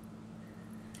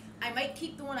 I might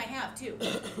keep the one I have, too.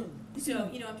 So,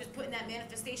 I'm just putting that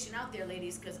manifestation out there,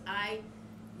 ladies, because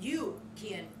you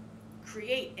can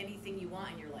create anything you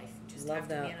want in your life. You just have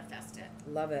to manifest it.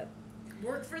 Love it.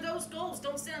 Work for those goals.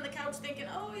 Don't sit on the couch thinking,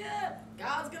 oh, yeah,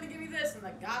 God's going to give me this and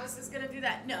the goddess is going to do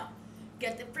that. No.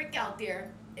 Get the frick out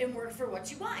there and work for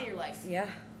what you want in your life. Yeah.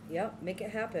 Yep. Make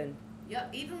it happen.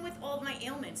 Yep, even with all my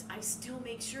ailments, I still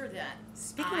make sure that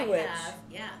Speaking of which,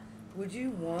 would you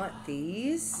want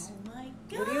these? Oh my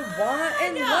God. What do you want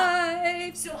in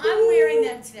life? So I'm wearing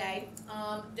them today.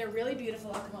 They're really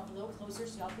beautiful. I'll come up a little closer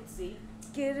so y'all can see.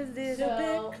 Get a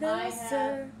little bit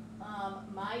closer. I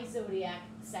have my Zodiac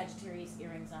Sagittarius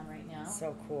earrings on right now.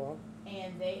 So cool.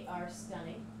 And they are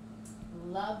stunning.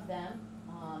 Love them.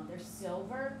 They're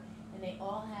silver, and they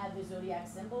all have the Zodiac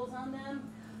symbols on them.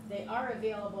 They are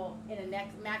available in a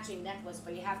matching necklace,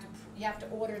 but you have to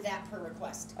order that per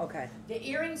request. Okay. The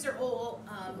earrings are all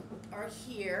are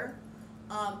here.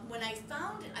 When I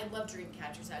found it, I love dream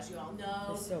catchers, as you all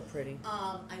know. They're so pretty.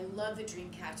 I love the dream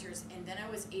catchers, and then I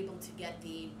was able to get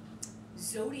the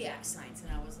Zodiac signs,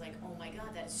 and I was like, oh my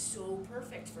God, that's so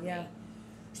perfect for me.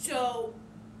 So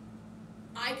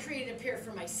I created a pair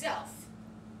for myself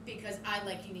because I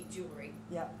like unique jewelry.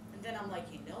 Yeah. And then I'm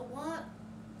like, you know what?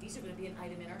 These are going to be an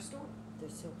item in our store. They're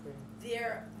so pretty.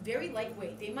 They're very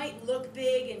lightweight. They might look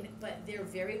big, but they're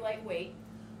very lightweight.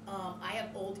 I have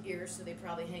old ears, so they're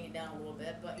probably hanging down a little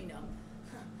bit, but they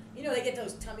get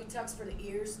those tummy tucks for the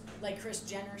ears, like Kris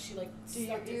Jenner. She like do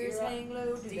your ears hang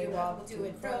low? Do they wobble to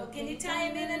and fro? Can you tie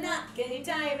them in a knot? Can you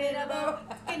tie them in a bow?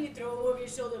 Can you throw them over your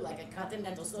shoulder like a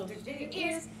continental soldier? Do your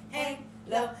ears hang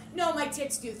low? No, my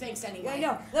tits do. Thanks anyway. Yeah, I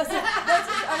know. That's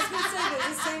I was gonna say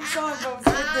the same song,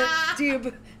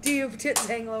 but do your tits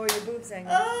hang low or your boobs hang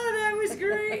low? Oh, that was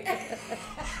great.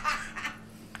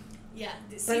 Yeah,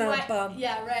 see why?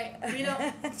 Yeah, right.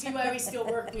 See why we still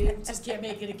work. We just can't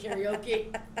make it a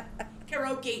karaoke.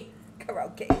 Karaoke.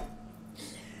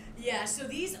 Yeah, so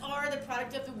these are the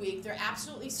product of the week. They're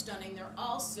absolutely stunning. They're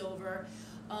all silver,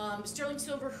 sterling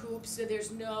silver hoops. So there's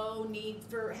no need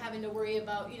for having to worry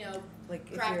about like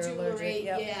cracked jewelry.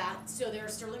 Yep. Yeah, so they're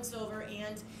sterling silver,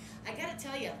 and I gotta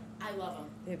tell you, I love them.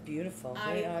 They're beautiful.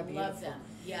 They are beautiful. Love them.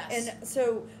 Yes. And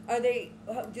so, are they?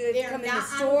 Do they come in the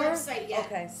store? They're not on the website yet.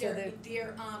 Okay, so they're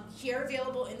here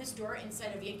available in the store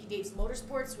inside of Yankee Dave's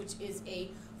Motorsports, which is a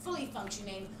fully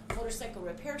functioning motorcycle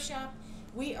repair shop.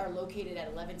 We are located at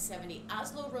 1170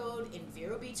 Oslo Road in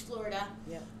Vero Beach, Florida.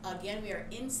 Yep. Again, we are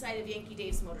inside of Yankee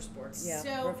Dave's Motorsports. Yeah,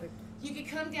 so perfect. You could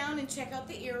come down and check out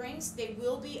the earrings. They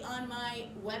will be on my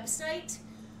website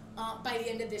by the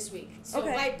end of this week. So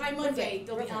okay. by Monday,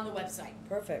 they'll be on the website.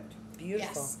 Perfect.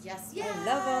 Beautiful. Yes.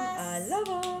 I love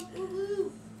them.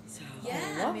 Woo-hoo. So Yeah,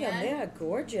 I love them. They are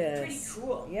gorgeous. Pretty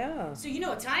cool. Yeah. So you know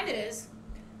what time it is.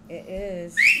 It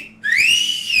is.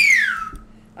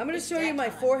 I'm going to show you my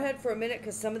forehead for a minute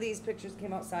because some of these pictures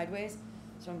came out sideways.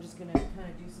 So I'm just going to kind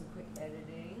of do some quick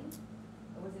editing.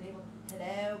 I wasn't able.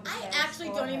 Hello. I actually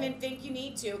don't even think you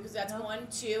need to because that's 1,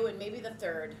 2, and maybe the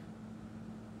third.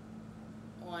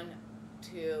 1,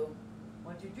 2.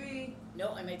 1, 2, 3.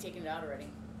 Nope, I may have taken it out already.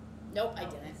 Nope, I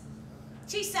didn't.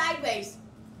 She's sideways.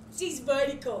 She's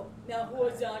vertical, not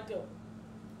horizontal.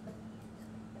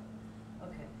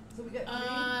 Okay, so we got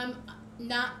 3.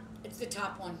 It's the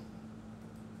top one.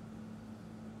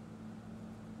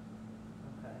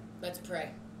 Okay. Let's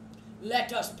pray.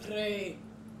 Let us pray.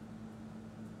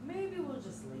 Maybe we'll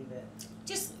just leave it.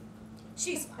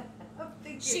 She's fine.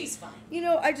 She's fine. You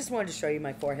know, I just wanted to show you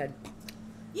my forehead.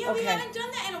 Yeah, we haven't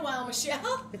done that in a while,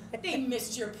 Michelle. They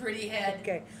missed your pretty head.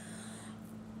 Okay.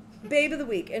 Babe of the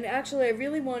week, and actually, I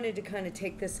really wanted to kind of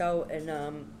take this out, and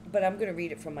but I'm going to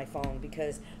read it from my phone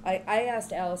because I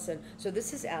asked Allison. So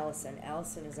this is Allison.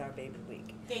 Allison is our babe of the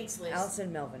week. Thanks, Liz.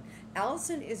 Allison Melvin.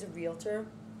 Allison is a realtor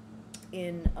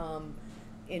in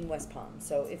West Palm.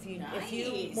 So if you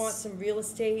want some real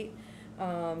estate,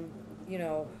 you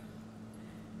know,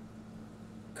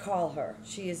 call her.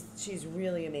 She's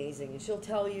really amazing, and she'll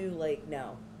tell you like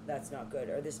no. That's not good,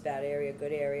 or this bad area,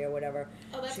 good area, whatever.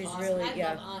 Oh, that's she's awesome. Really,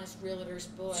 I love honest realtors,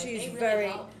 boy. She's they very,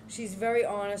 really help. She's very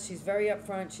honest. She's very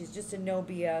upfront. She's just a no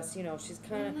BS. You know, she's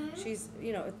kind of, she's,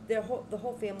 you know, the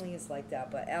whole family is like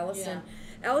that. But Allison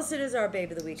is our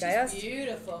babe of the week. She's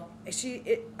beautiful.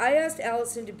 I asked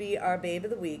Allison to be our babe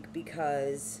of the week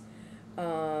because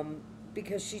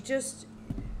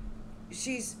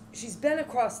she's been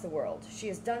across the world. She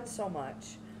has done so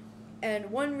much.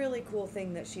 And one really cool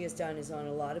thing that she has done is on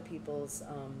a lot of people's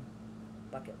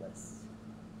bucket lists.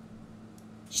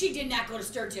 She did not go to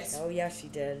Sturgis. Oh, yeah, she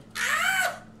did.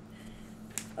 Ah!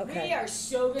 Okay. We are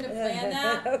so going to plan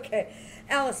that. Okay.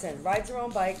 Allison rides her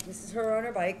own bike. This is her on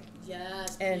her bike.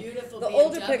 Yes, and beautiful the BMW.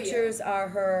 older pictures are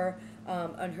her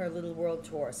on her little world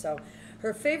tour. So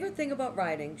her favorite thing about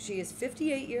riding, she is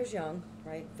 58 years young,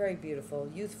 right? Very beautiful,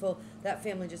 youthful. That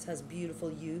family just has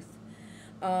beautiful youth.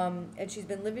 And she's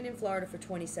been living in Florida for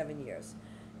 27 years.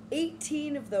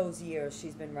 18 of those years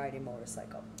she's been riding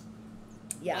motorcycle.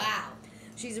 Yeah. Wow.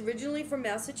 She's originally from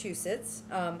Massachusetts,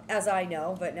 as I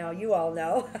know, but now you all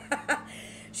know.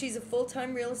 She's a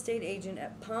full-time real estate agent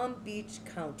at Palm Beach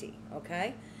County,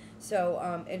 okay? So,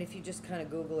 and if you just kind of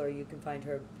Google her, you can find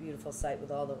her beautiful site with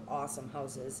all the awesome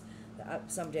houses.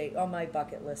 Someday, on my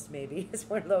bucket list maybe, is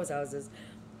one of those houses.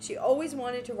 She always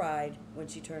wanted to ride when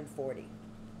she turned 40.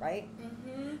 Right?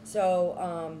 Mm-hmm.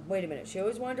 So, wait a minute. She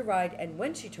always wanted to ride, and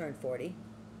when she turned 40,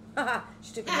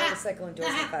 she took a motorcycle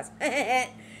endorsement class.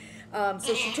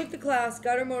 So she took the class,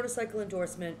 got her motorcycle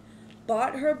endorsement,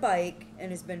 bought her bike,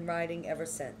 and has been riding ever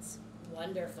since.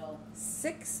 Wonderful.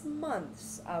 6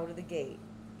 months out of the gate.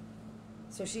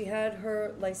 So she had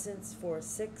her license for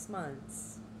 6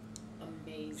 months.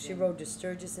 Amazing. She rode to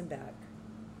Sturgis and back.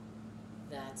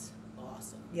 That's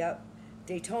awesome. Yep.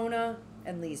 Daytona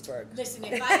and Leesburg. Listen,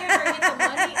 if I ever get the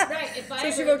money, right, if I so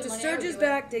ever she rode get to the money, Sturgis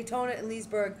back, Daytona, and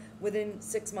Leesburg within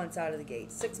 6 months out of the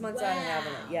gate. 6 months out of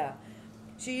having it, yeah.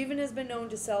 She even has been known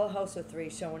to sell a house or 3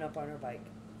 showing up on her bike.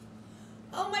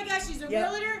 Oh my gosh, she's a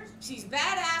realtor, she's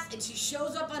badass, and she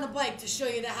shows up on a bike to show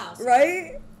you the house.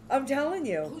 Right? I'm telling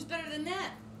you. Who's better than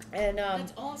that? And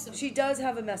that's awesome. She does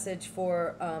have a message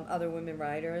for other women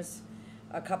riders,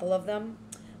 a couple of them.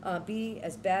 Be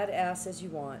as badass as you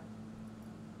want.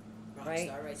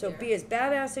 Right? So there. be as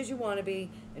badass as you want to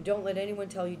be, and don't let anyone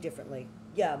tell you differently.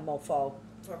 Yeah, mofo.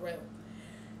 For real.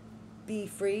 Be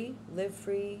free, live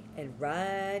free, and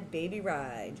ride, baby,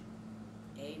 ride.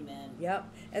 Amen. Yep.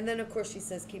 And then, of course, she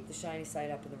says keep the shiny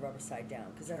side up and the rubber side down,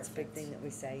 because that's a big thing that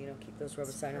we say, you know, keep those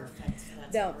rubber side up. Perfect.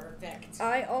 That's now, perfect.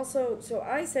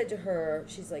 I said to her,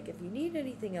 she's like, if you need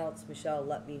anything else, Michelle,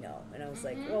 let me know. And I was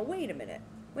like, well, wait a minute.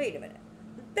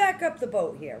 Back up the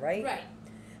boat here, right? Right.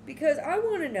 Because I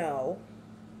want to know,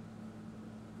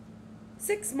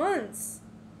 6 months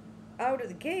out of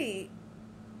the gate,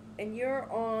 and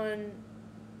you're on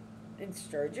in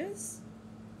Sturgis?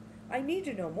 I need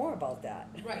to know more about that.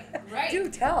 Right, right. Do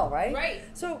tell, right? Right.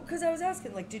 So, because I was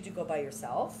asking, like, did you go by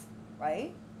yourself,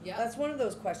 right? Yeah. That's one of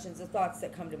those questions, the thoughts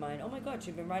that come to mind. Oh my God,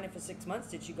 she's been riding for 6 months.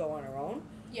 Did she go on her own?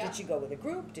 Yeah. Did she go with a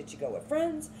group? Did she go with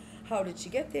friends? How did she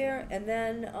get there? And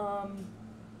then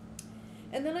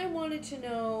I wanted to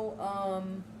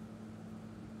know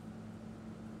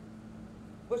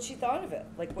what she thought of it,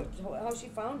 like how she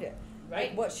found it, Right.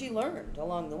 like what she learned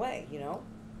along the way, you know.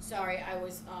 Sorry, I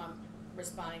was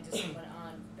responding to someone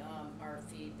on our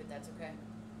feed, but that's okay.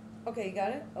 Okay, you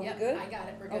got it? Oh, Yep, we good? I got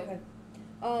it. We're good.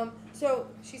 Okay. So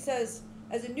she says,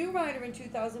 as a new rider in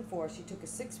 2004, she took a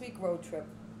 6-week road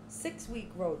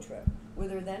trip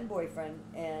with her then boyfriend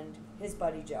and his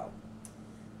buddy Joe.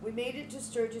 We made it to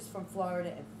Sturgis from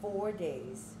Florida in 4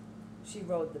 days. She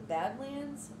rode the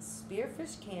Badlands,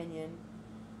 Spearfish Canyon,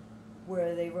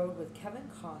 where they rode with Kevin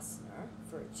Costner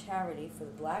for a charity for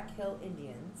the Black Hill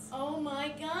Indians. Oh my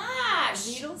gosh!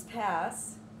 Needles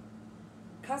Pass,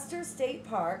 Custer State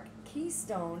Park,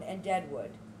 Keystone, and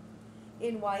Deadwood.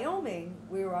 In Wyoming,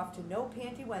 we were off to No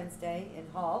Panty Wednesday in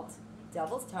Halt,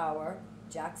 Devil's Tower,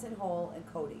 Jackson Hole, and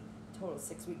Cody. Total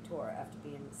 6-week tour after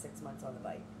being 6 months on the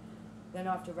bike. Then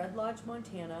off to Red Lodge,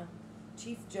 Montana,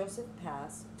 Chief Joseph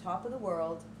Pass, Top of the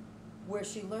World, where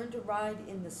she learned to ride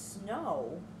in the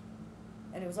snow,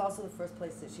 and it was also the first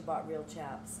place that she bought real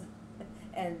chaps.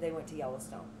 And they went to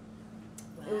Yellowstone.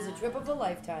 Wow. It was a trip of a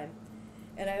lifetime,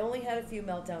 and I only had a few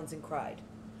meltdowns and cried.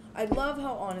 I love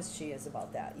how honest she is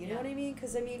about that. You know what I mean?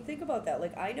 Because, I mean, think about that.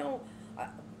 Like, I know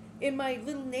in my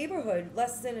little neighborhood,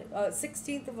 less than a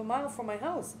 16th of a mile from my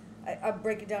house, I'm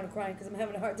breaking down and crying because I'm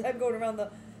having a hard time going around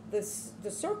the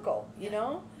circle, you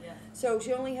know? Yeah. So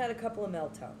she only had a couple of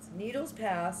meltdowns. Needles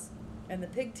Pass and the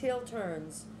pigtail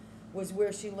turns was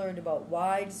where she learned about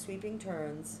wide sweeping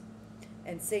turns,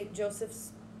 and St. Joseph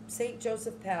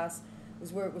Pass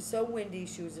was where it was so windy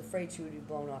she was afraid she would be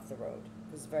blown off the road.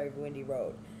 It was a very windy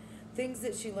road. Things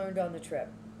that she learned on the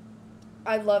trip.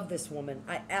 I love this woman.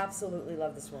 I absolutely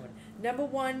love this woman. Number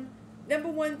one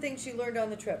thing she learned on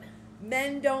the trip: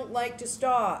 men don't like to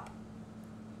stop.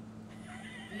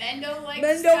 Men don't like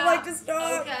to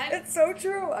stop. Okay. It's so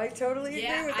true. I totally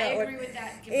agree with that one. I agree with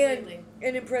that completely.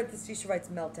 And in parentheses, she writes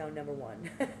meltdown number 1.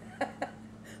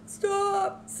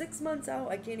 Stop! 6 months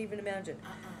out. I can't even imagine.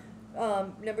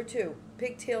 Number 2,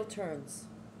 pigtail turns.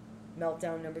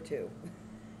 Meltdown number 2.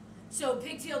 So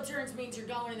pigtail turns means you're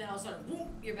going, and then all of a sudden, boom,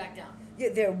 you're back down. Yeah,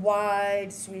 they're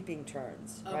wide sweeping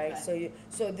turns, right? Okay.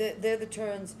 So they're the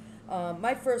turns.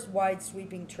 My first wide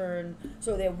sweeping turn,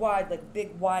 so they're wide, like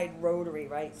big wide rotary,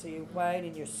 right? So you're wide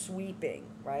and you're sweeping,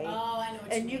 right? Oh, I know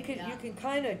what you mean. And you can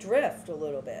kind of drift a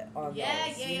little bit on those.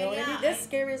 You know what I mean? That's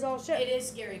scary as all shit. It is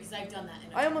scary because I've done that.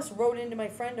 I almost rode into my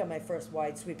friend on my first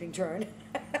wide sweeping turn.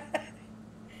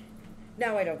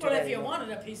 Now I don't do that Well, if you anymore.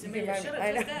 wanted a piece of me, you should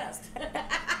have just asked.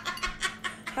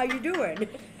 How you doing?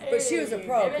 But she was a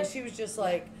pro because she was just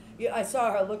like, I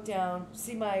saw her look down,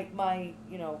 see my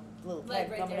little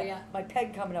peg coming up, my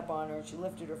peg coming up on her, and she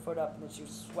lifted her foot up, and then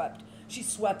she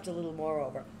swept a little more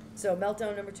over. So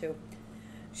meltdown number 2.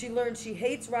 She learned she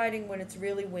hates riding when it's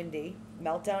really windy.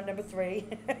 Meltdown number 3.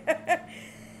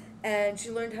 And she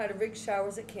learned how to rig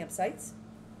showers at campsites.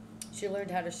 She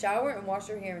learned how to shower and wash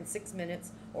her hair in 6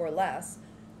 minutes or less.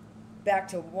 Back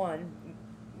to 1.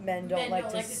 Men don't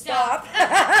like to stop.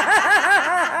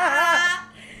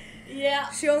 Yeah.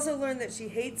 She also learned that she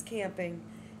hates camping,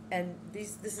 and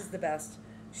this is the best.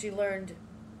 She learned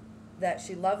that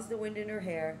she loves the wind in her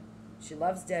hair, she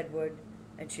loves Deadwood,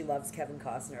 and she loves Kevin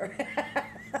Costner.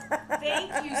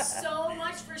 Thank you so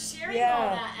much for sharing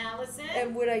all that, Allison.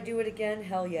 And would I do it again?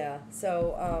 Hell yeah.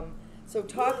 So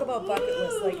talk about bucket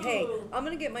lists. Like, hey, I'm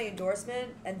going to get my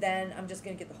endorsement, and then I'm just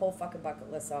going to get the whole fucking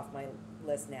bucket list off my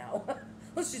list now.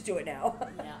 Let's just do it now.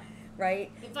 Yeah.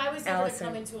 Right? If I was ever to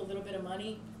come into a little bit of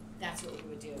money, that's what we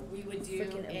would do. We would do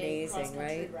a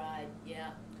cross-country ride. Yeah.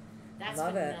 That's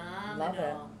phenomenal. Love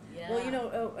it. Yeah.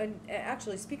 Well, and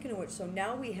actually, speaking of which, so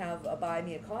now we have a Buy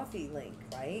Me a Coffee link,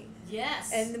 right?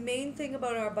 Yes. And the main thing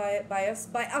about our Buy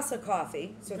Us a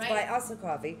Coffee, so it's Buy Us a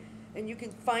Coffee, and you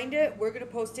can find it. We're going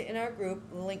to post it in our group,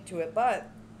 link to it.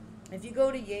 But if you go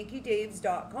to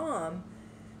yankeedaves.com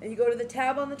and you go to the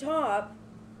tab on the top,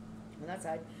 on that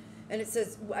side, and it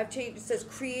says, it says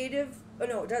creative, oh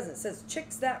no, it doesn't. It says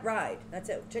Chicks That Ride. That's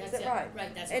it. Chicks That Ride.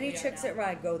 Right, that's Any Chicks That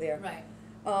Ride, go there. Right.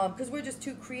 Because we're just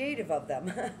too creative of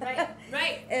them.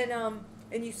 Right.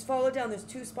 And you follow down, there's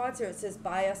 2 spots here. It says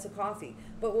buy us a coffee.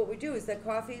 But what we do is that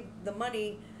coffee, the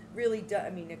money really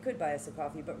it could buy us a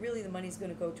coffee, but really the money's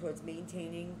going to go towards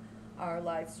maintaining our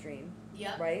live stream.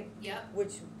 Yep. Right? Yep.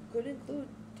 Which could include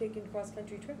taking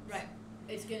cross-country trips. Right.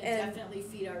 It's going to definitely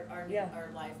feed our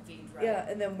live feed, right? Yeah,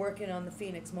 and then working on the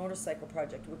Phoenix Motorcycle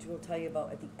Project, which we'll tell you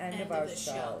about at the end of our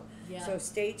show. Yeah. So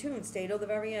stay tuned, stay till the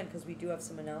very end, because we do have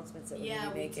some announcements that we're going to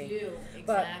be making. Yeah, we do,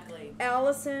 exactly. But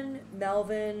Allison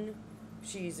Melvin,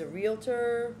 she's a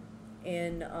realtor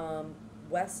in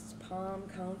West Palm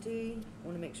County. I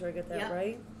want to make sure I get that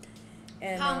right.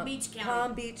 And Palm Beach County.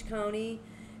 Palm Beach County.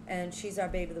 And she's our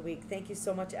babe of the week. Thank you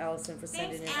so much, Allison, for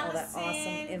sending in all that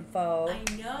awesome info.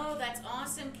 I know, that's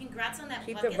awesome. Congrats on that.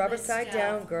 Keep the rubber side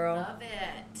down, girl. Love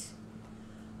it.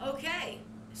 Okay,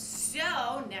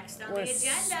 so next on the agenda.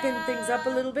 Spin things up a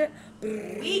little bit.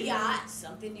 We got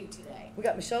something new today. We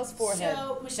got Michelle's forehead.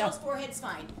 So Michelle's forehead's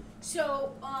fine.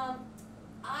 So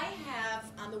I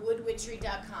have on the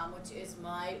woodwitchery.com, which is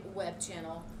my web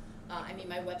channel,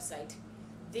 my website,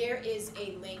 there is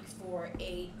a link for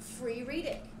a free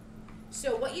reading.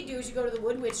 So what you do is you go to the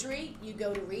Wood Witchery, you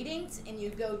go to readings, and you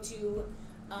go to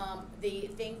the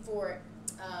thing for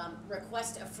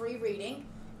request a free reading,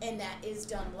 and that is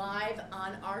done live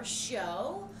on our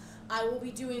show. I will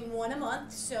be doing one a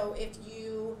month, so if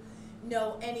you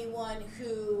know anyone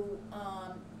who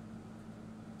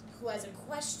has a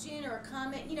question or a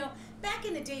comment, back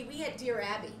in the day we had Dear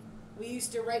Abby. We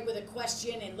used to write with a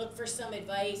question and look for some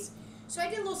advice. So I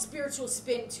did a little spiritual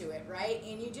spin to it, right?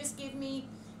 And you just give me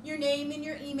your name and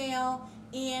your email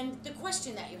and the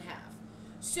question that you have.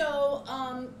 So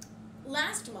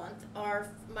last month,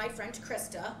 my friend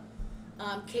Krista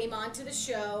came onto the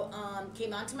show,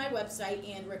 came onto my website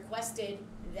and requested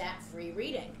that free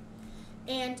reading.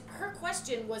 And her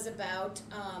question was about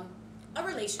a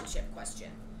relationship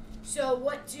question. So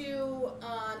what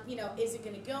is it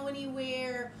going to go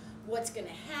anywhere? What's going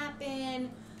to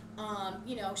happen?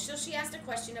 So she asked a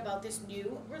question about this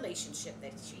new relationship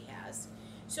that she has.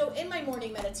 So in my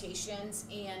morning meditations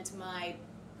and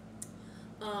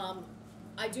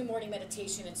I do morning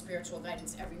meditation and spiritual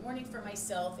guidance every morning for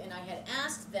myself, and I had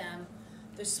asked them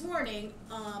this morning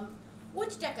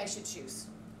which deck I should choose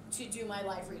to do my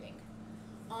live reading.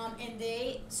 And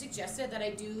they suggested that I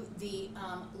do the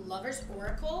Lover's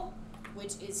Oracle,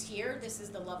 which is here. This is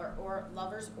the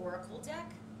Lover's Oracle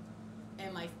deck.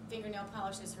 And my fingernail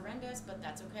polish is horrendous, but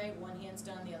that's okay. One hand's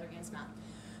done, the other hand's not.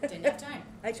 Didn't have time.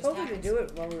 I told her to do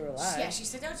it while we were live. Yeah, she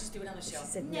said, "I'll just do it on the show." She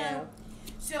said no.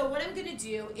 So what I'm going to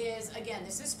do is, again,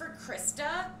 this is for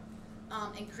Krista.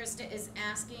 And Krista is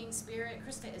asking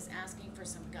for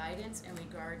some guidance in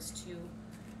regards to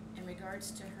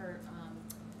her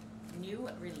new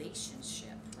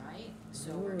relationship, right?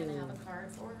 So we're going to have a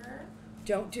card for her.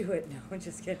 Don't do it. No, I'm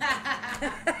just kidding.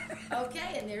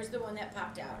 Okay, and there's the one that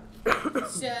popped out.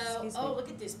 So, look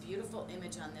at this beautiful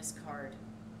image on this card.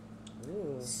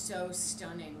 Ooh. So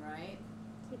stunning, right?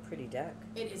 It's a pretty deck.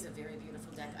 It is a very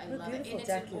beautiful deck. I What love it. And it's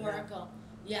deck an oracle.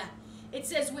 Yeah. It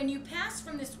says, when you pass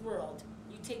from this world,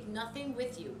 you take nothing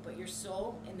with you but your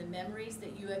soul and the memories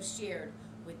that you have shared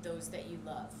with those that you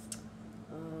love.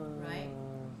 Right?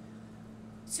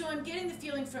 So I'm getting the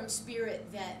feeling from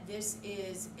Spirit that this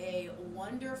is a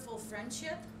wonderful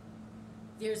friendship.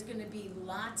 There's going to be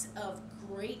lots of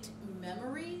great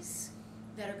memories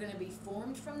that are going to be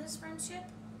formed from this friendship.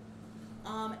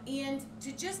 And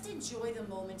to just enjoy the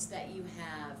moments that you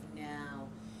have now.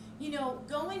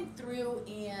 Going through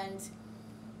and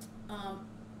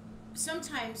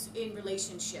sometimes in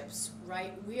relationships,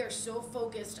 right, we are so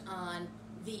focused on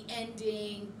the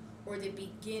ending or the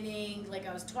beginning. Like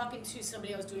I was talking to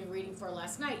somebody I was doing a reading for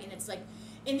last night, and it's like,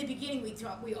 in the beginning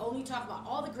we only talk about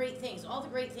all the great things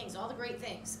about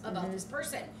this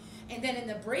person. And then in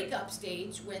the breakup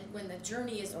stage, when the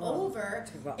journey is over,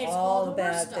 it's all the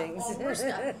bad things. All the worst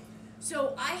stuff.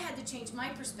 So I had to change my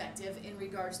perspective in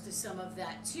regards to some of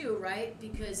that too, right?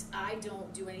 Because I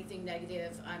don't do anything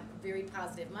negative. I'm a very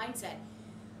positive mindset.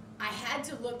 I had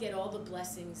to look at all the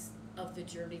blessings of the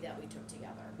journey that we took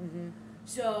together. Mm-hmm.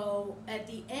 So at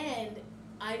the end,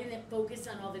 I didn't focus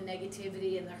on all the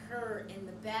negativity and the hurt and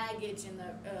the baggage and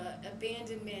the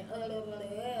abandonment,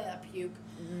 puke.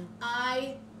 Mm-hmm.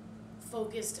 I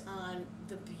focused on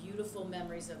the beautiful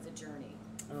memories of the journey,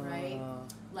 right?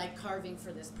 Like carving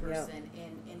for this person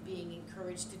and being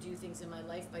encouraged to do things in my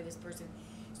life by this person.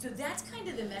 So that's kind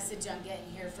of the message I'm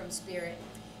getting here from Spirit,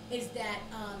 is that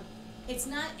it's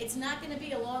not going to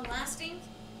be a long lasting,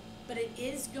 but it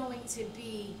is going to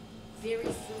be very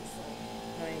fruitful.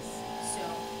 Nice.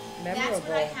 So memorable. That's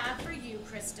what I have for you,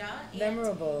 Krista. And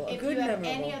memorable. If you have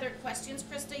any other questions,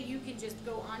 Krista, you can just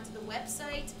go onto the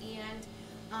website and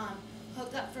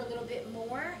hook up for a little bit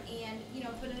more and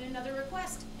put in another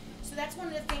request. So that's one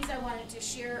of the things I wanted to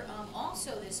share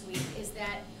also this week, is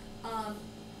that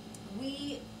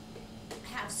we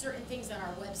have certain things on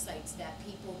our websites that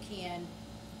people can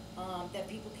that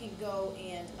people can go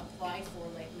and apply for.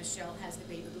 Like Michelle has the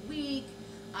Babe of the Week.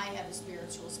 I have a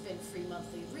Spiritual Spin free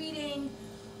monthly reading.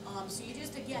 So you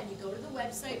just, again, you go to the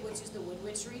website, which is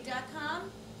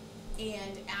thewoodwitchery.com.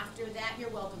 And after that, you're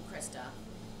welcome, Krista.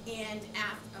 And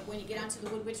when you get onto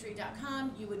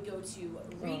thewoodwitchery.com, you would go to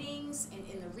readings, and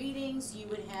in the readings, you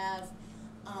would have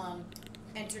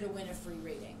enter to win a free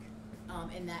reading.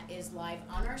 And that is live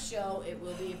on our show. It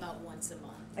will be about once a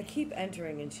month. I keep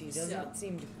entering, and she doesn't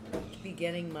seem to be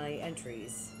getting my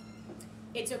entries.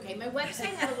 It's okay. My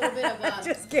website had a little bit of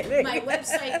just kidding. My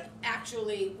website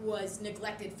actually was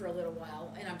neglected for a little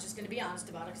while, and I'm just going to be honest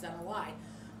about it because I don't know why.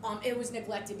 It was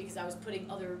neglected because I was putting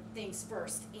other things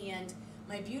first. And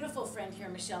my beautiful friend here,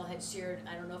 Michelle, had shared,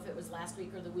 I don't know if it was last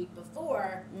week or the week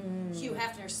before, Hugh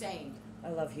Hefner saying, I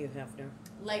love Hugh Hefner.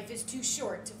 Life is too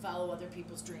short to follow other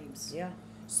people's dreams. Yeah.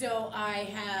 So I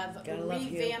have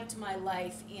revamped my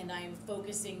life, and I'm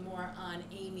focusing more on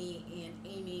Amy and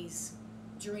Amy's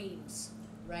dreams,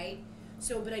 right?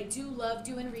 So, but I do love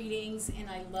doing readings, and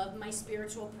I love my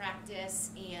spiritual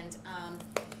practice, and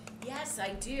yes,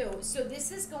 I do. So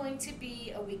this is going to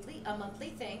be a monthly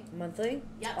thing. Monthly?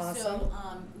 Yep. Awesome. So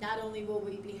not only will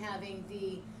we be having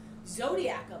the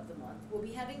Zodiac of the month, we'll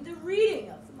be having the reading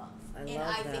of the month.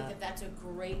 I think that that's a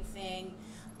great thing.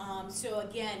 So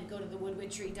again, go to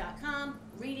thewoodwitchery.com,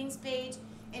 readings page,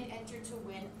 and enter to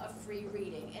win a free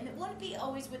reading. And it won't be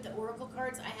always with the oracle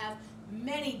cards. I have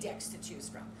many decks to choose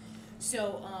from.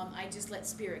 So I just let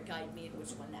Spirit guide me in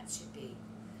which one that should be.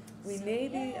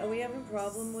 Are we having a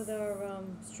problem with our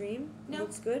stream? No.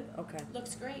 Looks good? Okay.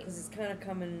 Looks great. Because it's kind of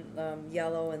coming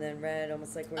yellow and then red,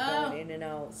 almost like we're going in and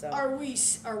out. So Are we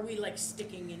like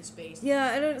sticking in space?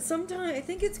 Yeah, sometimes I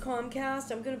think it's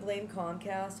Comcast. I'm going to blame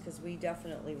Comcast because we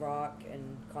definitely rock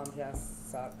and Comcast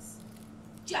sucks.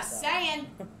 Just saying.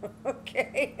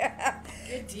 Okay.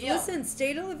 Good deal. Listen,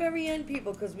 stay till the very end,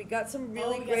 people, because we got some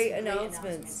really great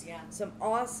announcements. Yeah. Some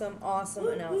awesome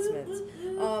announcements.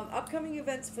 Upcoming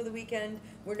events for the weekend.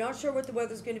 We're not sure what the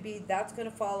weather's going to be. That's going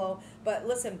to follow. But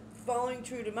listen, following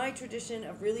true to my tradition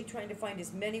of really trying to find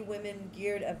as many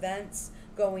women-geared events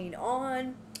going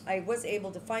on, I was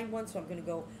able to find one, so I'm going to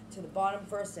go to the bottom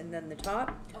first and then the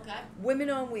top. Okay.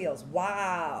 Women on Wheels.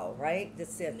 Wow, right? This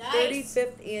is the Nice.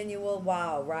 35th annual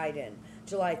Wow Ride-In.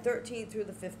 July 13th through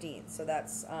the 15th. So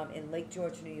that's in Lake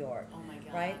George, New York. Oh my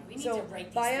God. Right? We need so to write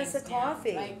these buy us a things down.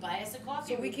 coffee. Right, buy us a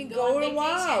coffee. So we can go to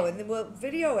Wow, and then we'll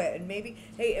video it, and maybe,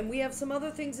 hey, and we have some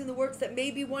other things in the works that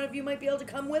maybe one of you might be able to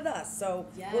come with us. So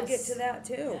we'll get to that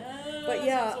too. Yes, But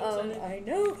yeah, so I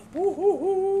know.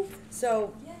 Woo-hoo-hoo.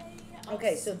 So, Yay.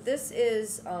 okay, so this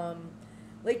is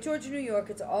Lake George, New York.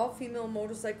 It's all female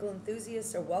motorcycle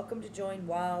enthusiasts are welcome to join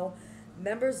WOW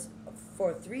members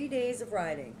for 3 days of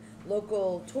riding.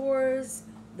 Local tours,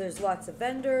 there's lots of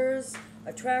vendors,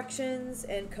 attractions,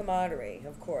 and camaraderie,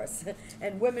 of course.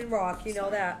 And women rock, you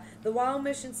know that. The WOW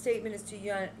mission statement is to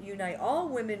unite all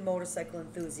women motorcycle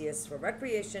enthusiasts for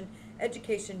recreation,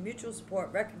 education, mutual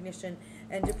support, recognition,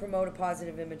 and to promote a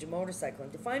positive image of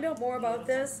motorcycling. To find out more about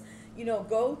this,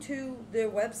 go to their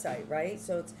website, right?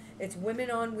 So it's Women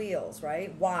on Wheels,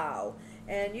 right? WOW.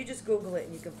 And you just Google it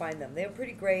and you can find them. They're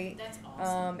pretty great. That's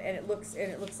awesome. And it looks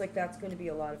like that's going to be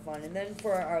a lot of fun. And then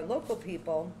for our local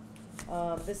people,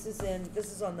 this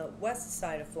is on the west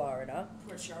side of Florida.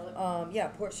 Port Charlotte. Yeah,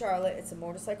 Port Charlotte. It's a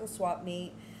motorcycle swap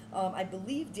meet. I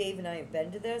believe Dave and I have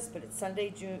been to this, but it's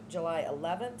Sunday, July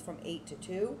 11th from 8 to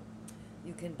 2.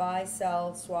 You can buy,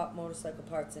 sell, swap motorcycle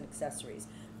parts and accessories.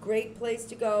 Great place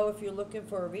to go if you're looking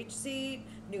for a reach seat,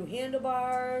 new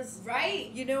handlebars.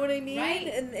 Right. You know what I mean? Right.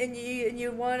 And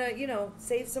you want to,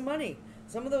 save some money.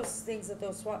 Some of those things at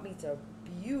those swap meets are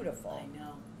beautiful. I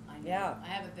know. Yeah. I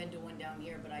haven't been to one down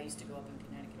here, but I used to go up in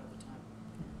Connecticut all the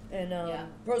time.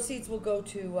 And proceeds will go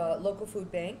to local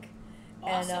food bank.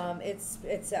 Awesome. And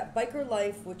it's at Biker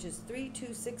Life, which is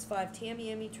 3265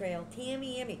 Tamiami Trail.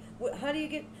 Tamiami. How do you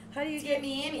get?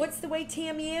 Tamiami. What's the way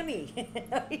Tamiami?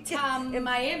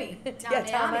 Miami.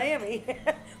 Miami.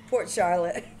 Port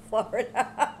Charlotte,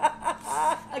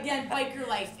 Florida. Again, Biker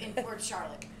Life in Port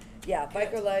Charlotte. Yeah,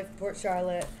 Biker Life, Port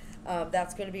Charlotte.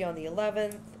 That's going to be on the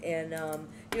 11th, and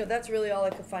that's really all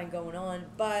I could find going on.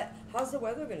 But how's the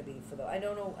weather going to be for I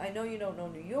don't know. I know you don't know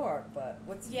New York, but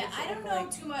what's I don't know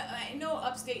too much. I know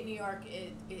upstate New York,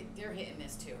 they're hit and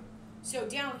miss too. So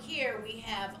down here we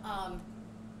have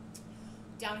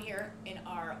down here in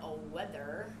our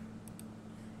weather.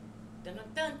 Dun dun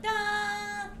dun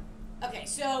dun. Okay,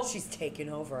 so she's taking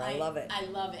over. I love it. I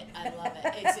love it.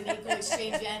 It's an equal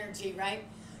exchange of energy, right?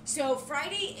 So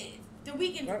Friday. The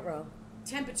weekend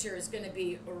temperature is going to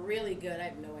be really good. I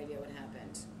have no idea what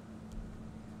happened.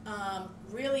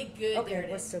 Really good. Okay, there it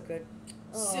we're is. still good.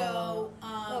 So,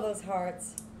 all those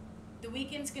hearts. The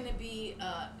weekend's going to be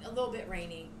a little bit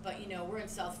rainy, but we're in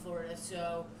South Florida,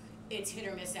 so it's hit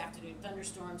or miss afternoon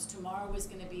thunderstorms. Tomorrow is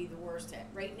going to be the worst.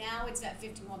 Right now, it's at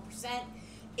 51%.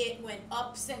 It went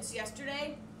up since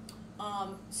yesterday,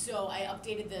 so I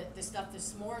updated the stuff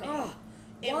this morning.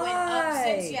 It went up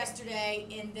since yesterday,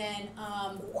 and then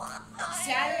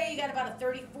Saturday you got about a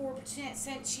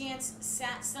 34% chance.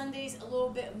 Sunday's a little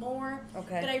bit more.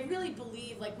 Okay. But I really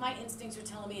believe, like, my instincts are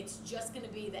telling me it's just going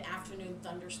to be the afternoon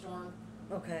thunderstorm.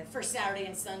 Okay. For Saturday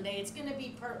and Sunday, it's going to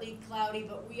be partly cloudy,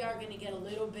 but we are going to get a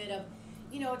little bit of,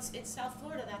 it's South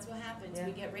Florida. That's what happens. Yeah.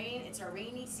 We get rain. It's our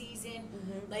rainy season.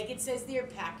 Mm-hmm. Like it says there,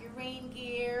 pack your rain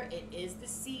gear. It is the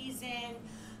season.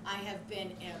 I have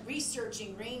been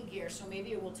researching rain gear, so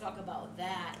maybe we'll talk about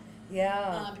that.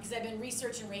 Yeah. Because I've been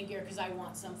researching rain gear because I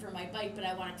want some for my bike, but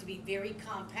I want it to be very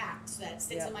compact so that it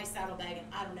sits in my saddlebag and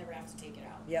I don't ever have to take it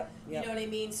out. Yep. You know what I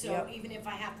mean? So even if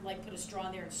I have to put a straw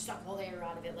in there and suck all the air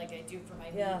out of it like I do for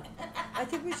my meat. I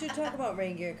think we should talk about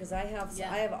rain gear because I have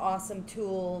an awesome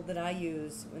tool that I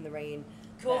use in the rain.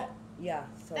 Cool.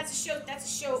 So that's a show thing.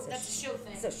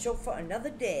 It's a show for another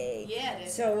day. Yeah, it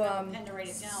is. So I pen to write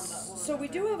it down, but so we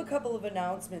do have a couple of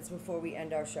announcements before we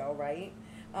end our show, right?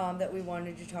 That we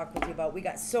wanted to talk with you about. We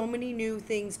got so many new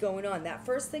things going on. That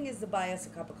first thing is the Buy Us a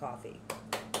Cup of Coffee.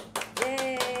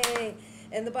 Yay!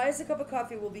 And the Buy Us a Cup of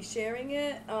Coffee, we'll be sharing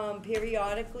it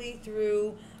periodically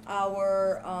through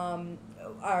our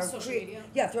social media.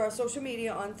 Yeah, through our social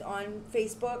media on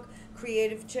Facebook.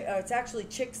 It's actually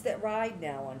Chicks That Ride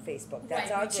now on Facebook. That's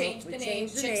our group. We changed the name.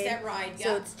 Chicks That Ride.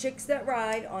 So it's Chicks That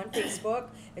Ride on Facebook.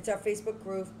 It's our Facebook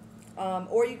group.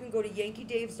 Or you can go to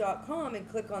yankeedaves.com and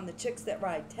click on the Chicks That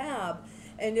Ride tab,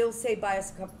 and it'll say Buy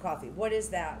Us a Cup of Coffee. What is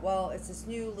that? Well, it's this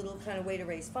new little kind of way to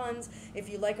raise funds. If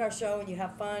you like our show and you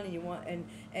have fun and you want,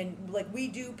 and like we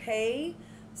do pay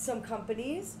some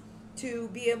companies to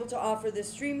be able to offer this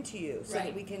stream to you so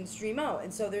that we can stream out.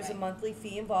 And so there's a monthly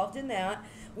fee involved in that.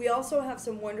 We also have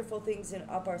some wonderful things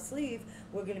up our sleeve.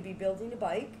 We're going to be building a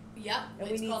bike. Yep,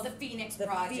 it's called the Phoenix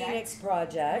Project. The Phoenix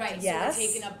Project, right, yes. So we're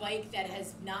taking a bike that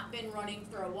has not been running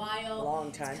for a while.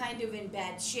 Long time. It's kind of in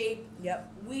bad shape.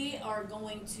 Yep. We are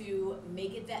going to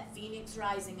make it that Phoenix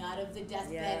rising out of the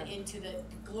deathbed into the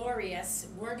glorious.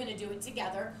 We're going to do it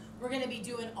together. We're going to be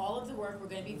doing all of the work. We're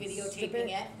going to be videotaping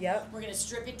it. Yep. We're going to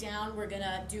strip it down. We're going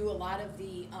to do a lot of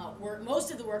the work, most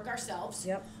of the work ourselves.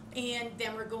 Yep. And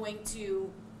then we're going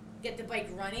to get the bike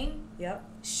running. Yep.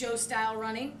 Show style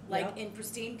running, in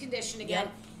pristine condition again.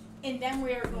 Yep. And then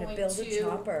we are going to build a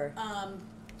chopper.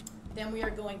 Then we are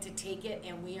going to take it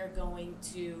and we are going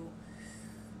to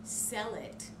sell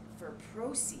it for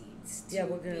proceeds. Yeah,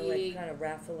 we're going to kind of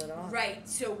raffle it off. Right.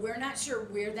 So we're not sure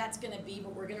where that's going to be,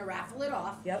 but we're going to raffle it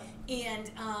off. Yep. And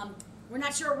we're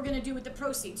not sure what we're going to do with the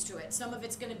proceeds to it. Some of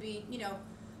it's going to be,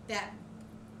 that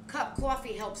cup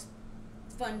coffee helps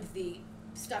fund the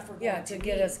stuff we're going to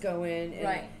get us going. And,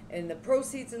 right. And the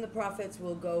proceeds and the profits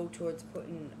will go towards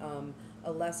putting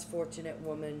a less fortunate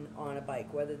woman on a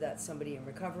bike, whether that's somebody in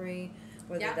recovery,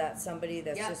 whether that's somebody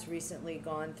that's just recently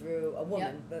gone through a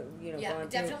woman, but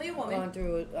definitely a woman, gone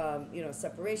through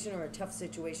separation or a tough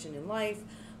situation in life.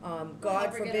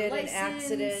 God forbid an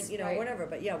accident, whatever.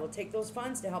 But yeah, we'll take those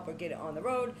funds to help her get it on the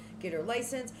road, get her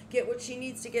license, get what she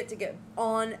needs to get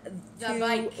on the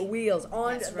bike wheels,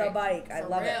 on the bike. I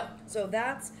love it.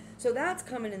 So that's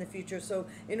coming in the future. So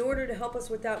in order to help us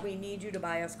with that, we need you to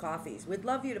buy us coffees. We'd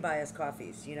love you to buy us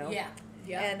coffees, Yeah.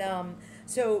 Yeah. And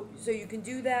so you can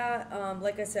do that,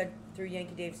 like I said, through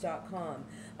yankeedaves.com.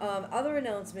 Other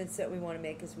announcements that we want to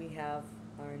make is we have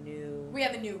a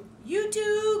new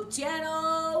YouTube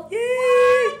channel.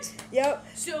 Yay! What? Yep.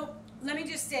 So let me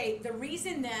just say, the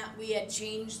reason that we had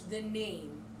changed the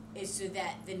name is so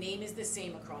that the name is the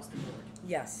same across the board.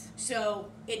 Yes.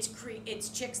 So it's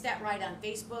Chicks That Ride on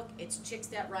Facebook. It's Chicks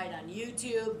That Ride on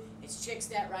YouTube. It's Chicks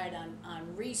That Ride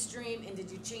on Restream. And did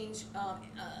you change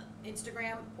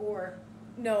Instagram or?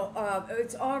 No,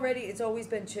 it's always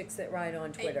been Chicks That Ride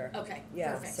on Twitter. Okay,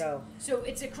 yeah, perfect. So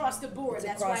it's across the board.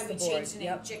 That's why we changed the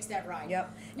name, Chicks That Ride.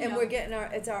 Yep. And we're getting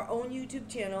it's our own YouTube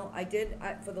channel.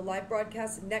 For the live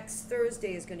broadcast, next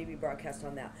Thursday is going to be broadcast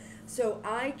on that. So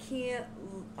I can't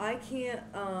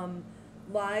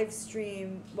live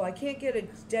stream. Well, I can't get a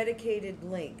dedicated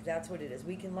link. That's what it is.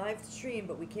 We can live stream,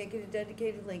 but we can't get a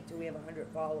dedicated link till we have 100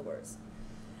 followers.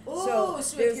 Oh,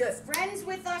 so if you're friends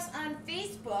with us on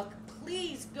Facebook,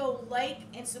 please go like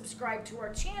and subscribe to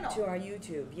our channel. To our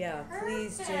YouTube, yeah. Perfect.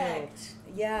 Please do.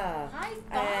 Yeah. High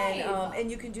five.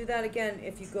 And you can do that again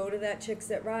if you go to that Chicks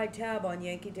That Ride tab on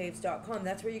yankeedaves.com.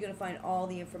 That's where you're going to find all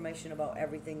the information about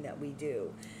everything that we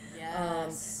do.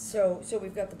 Yes. So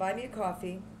we've got the Buy Me a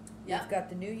Coffee. Yep. We've got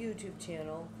the new YouTube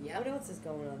channel. Yep. What else is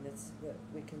going on that's what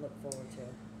we can look forward to?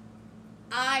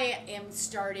 I am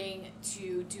starting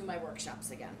to do my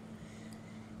workshops again.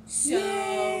 So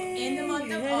Yay! in the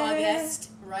month of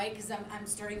August, right, because I'm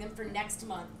starting them for next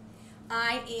month,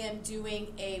 I am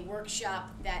doing a workshop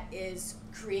that is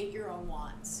create your own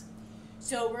wands.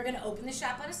 So we're going to open the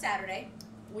shop on a Saturday.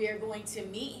 We are going to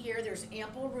meet here. There's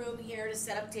ample room here to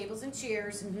set up tables and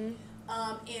chairs. Mm-hmm.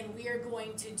 And we are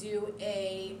going to do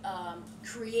a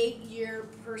create your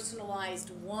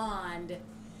personalized wand.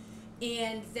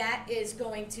 And that is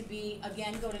going to be,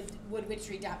 again, go to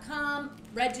woodwitchery.com,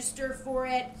 register for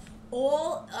it.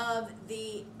 All of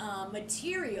the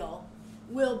material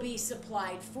will be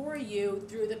supplied for you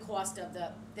through the cost of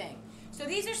the thing. So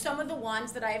these are some of the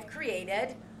wands that I have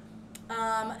created.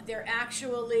 They're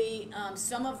actually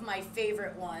some of my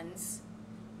favorite ones.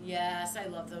 Yes, I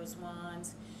love those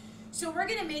wands. So we're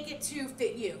going to make it to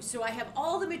fit you. So I have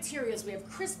all the materials. We have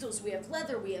crystals, we have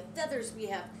leather, we have feathers, we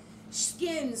have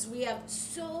skins. We have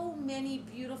so many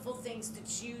beautiful things to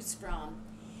choose from.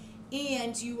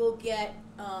 And you will get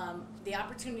the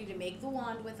opportunity to make the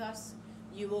wand with us.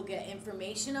 You will get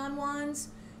information on wands.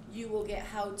 You will get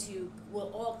how to,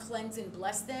 we'll all cleanse and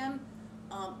bless them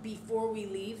before we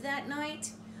leave that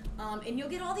night. And you'll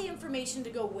get all the information to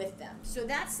go with them. So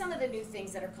that's some of the new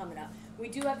things that are coming up. We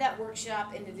do have that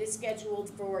workshop, and it is scheduled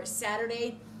for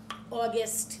Saturday,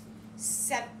 August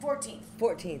 14th.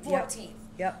 14th. 14th.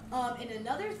 Yep. And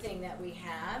another thing that we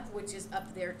have, which is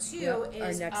up there too, Yep.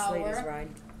 is our next ladies ride.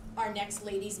 Our next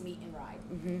ladies meet and ride.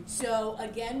 Mm-hmm. So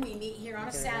again, we meet here on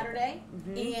a Saturday,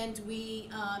 Mm-hmm. and we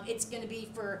it's going to be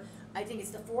for, I think it's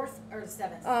the 4th or the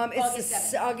 7th. It's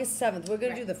August 7th. August 7th. We're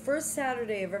going Right. to do the first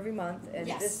Saturday of every month, and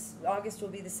Yes. this August will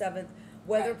be the 7th.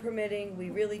 Weather Right. permitting, we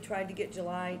really tried to get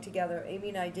July together. Amy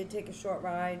and I did take a short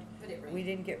ride. But it rained. We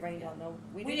didn't get rained on though.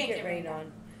 We We didn't didn't get get rained rained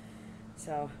on.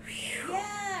 So.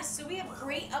 Yeah, so we have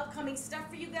great upcoming stuff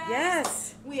for you guys.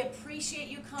 Yes. We appreciate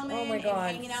you coming Oh my and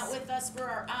God. hanging out with us for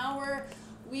our hour.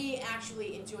 We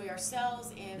actually enjoy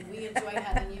ourselves, and we enjoy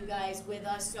having you guys with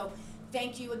us. So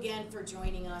thank you again for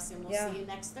joining us, and we'll Yeah. see you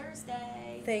next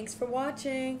Thursday. Thanks for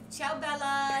watching. Ciao,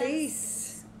 Bella. Peace.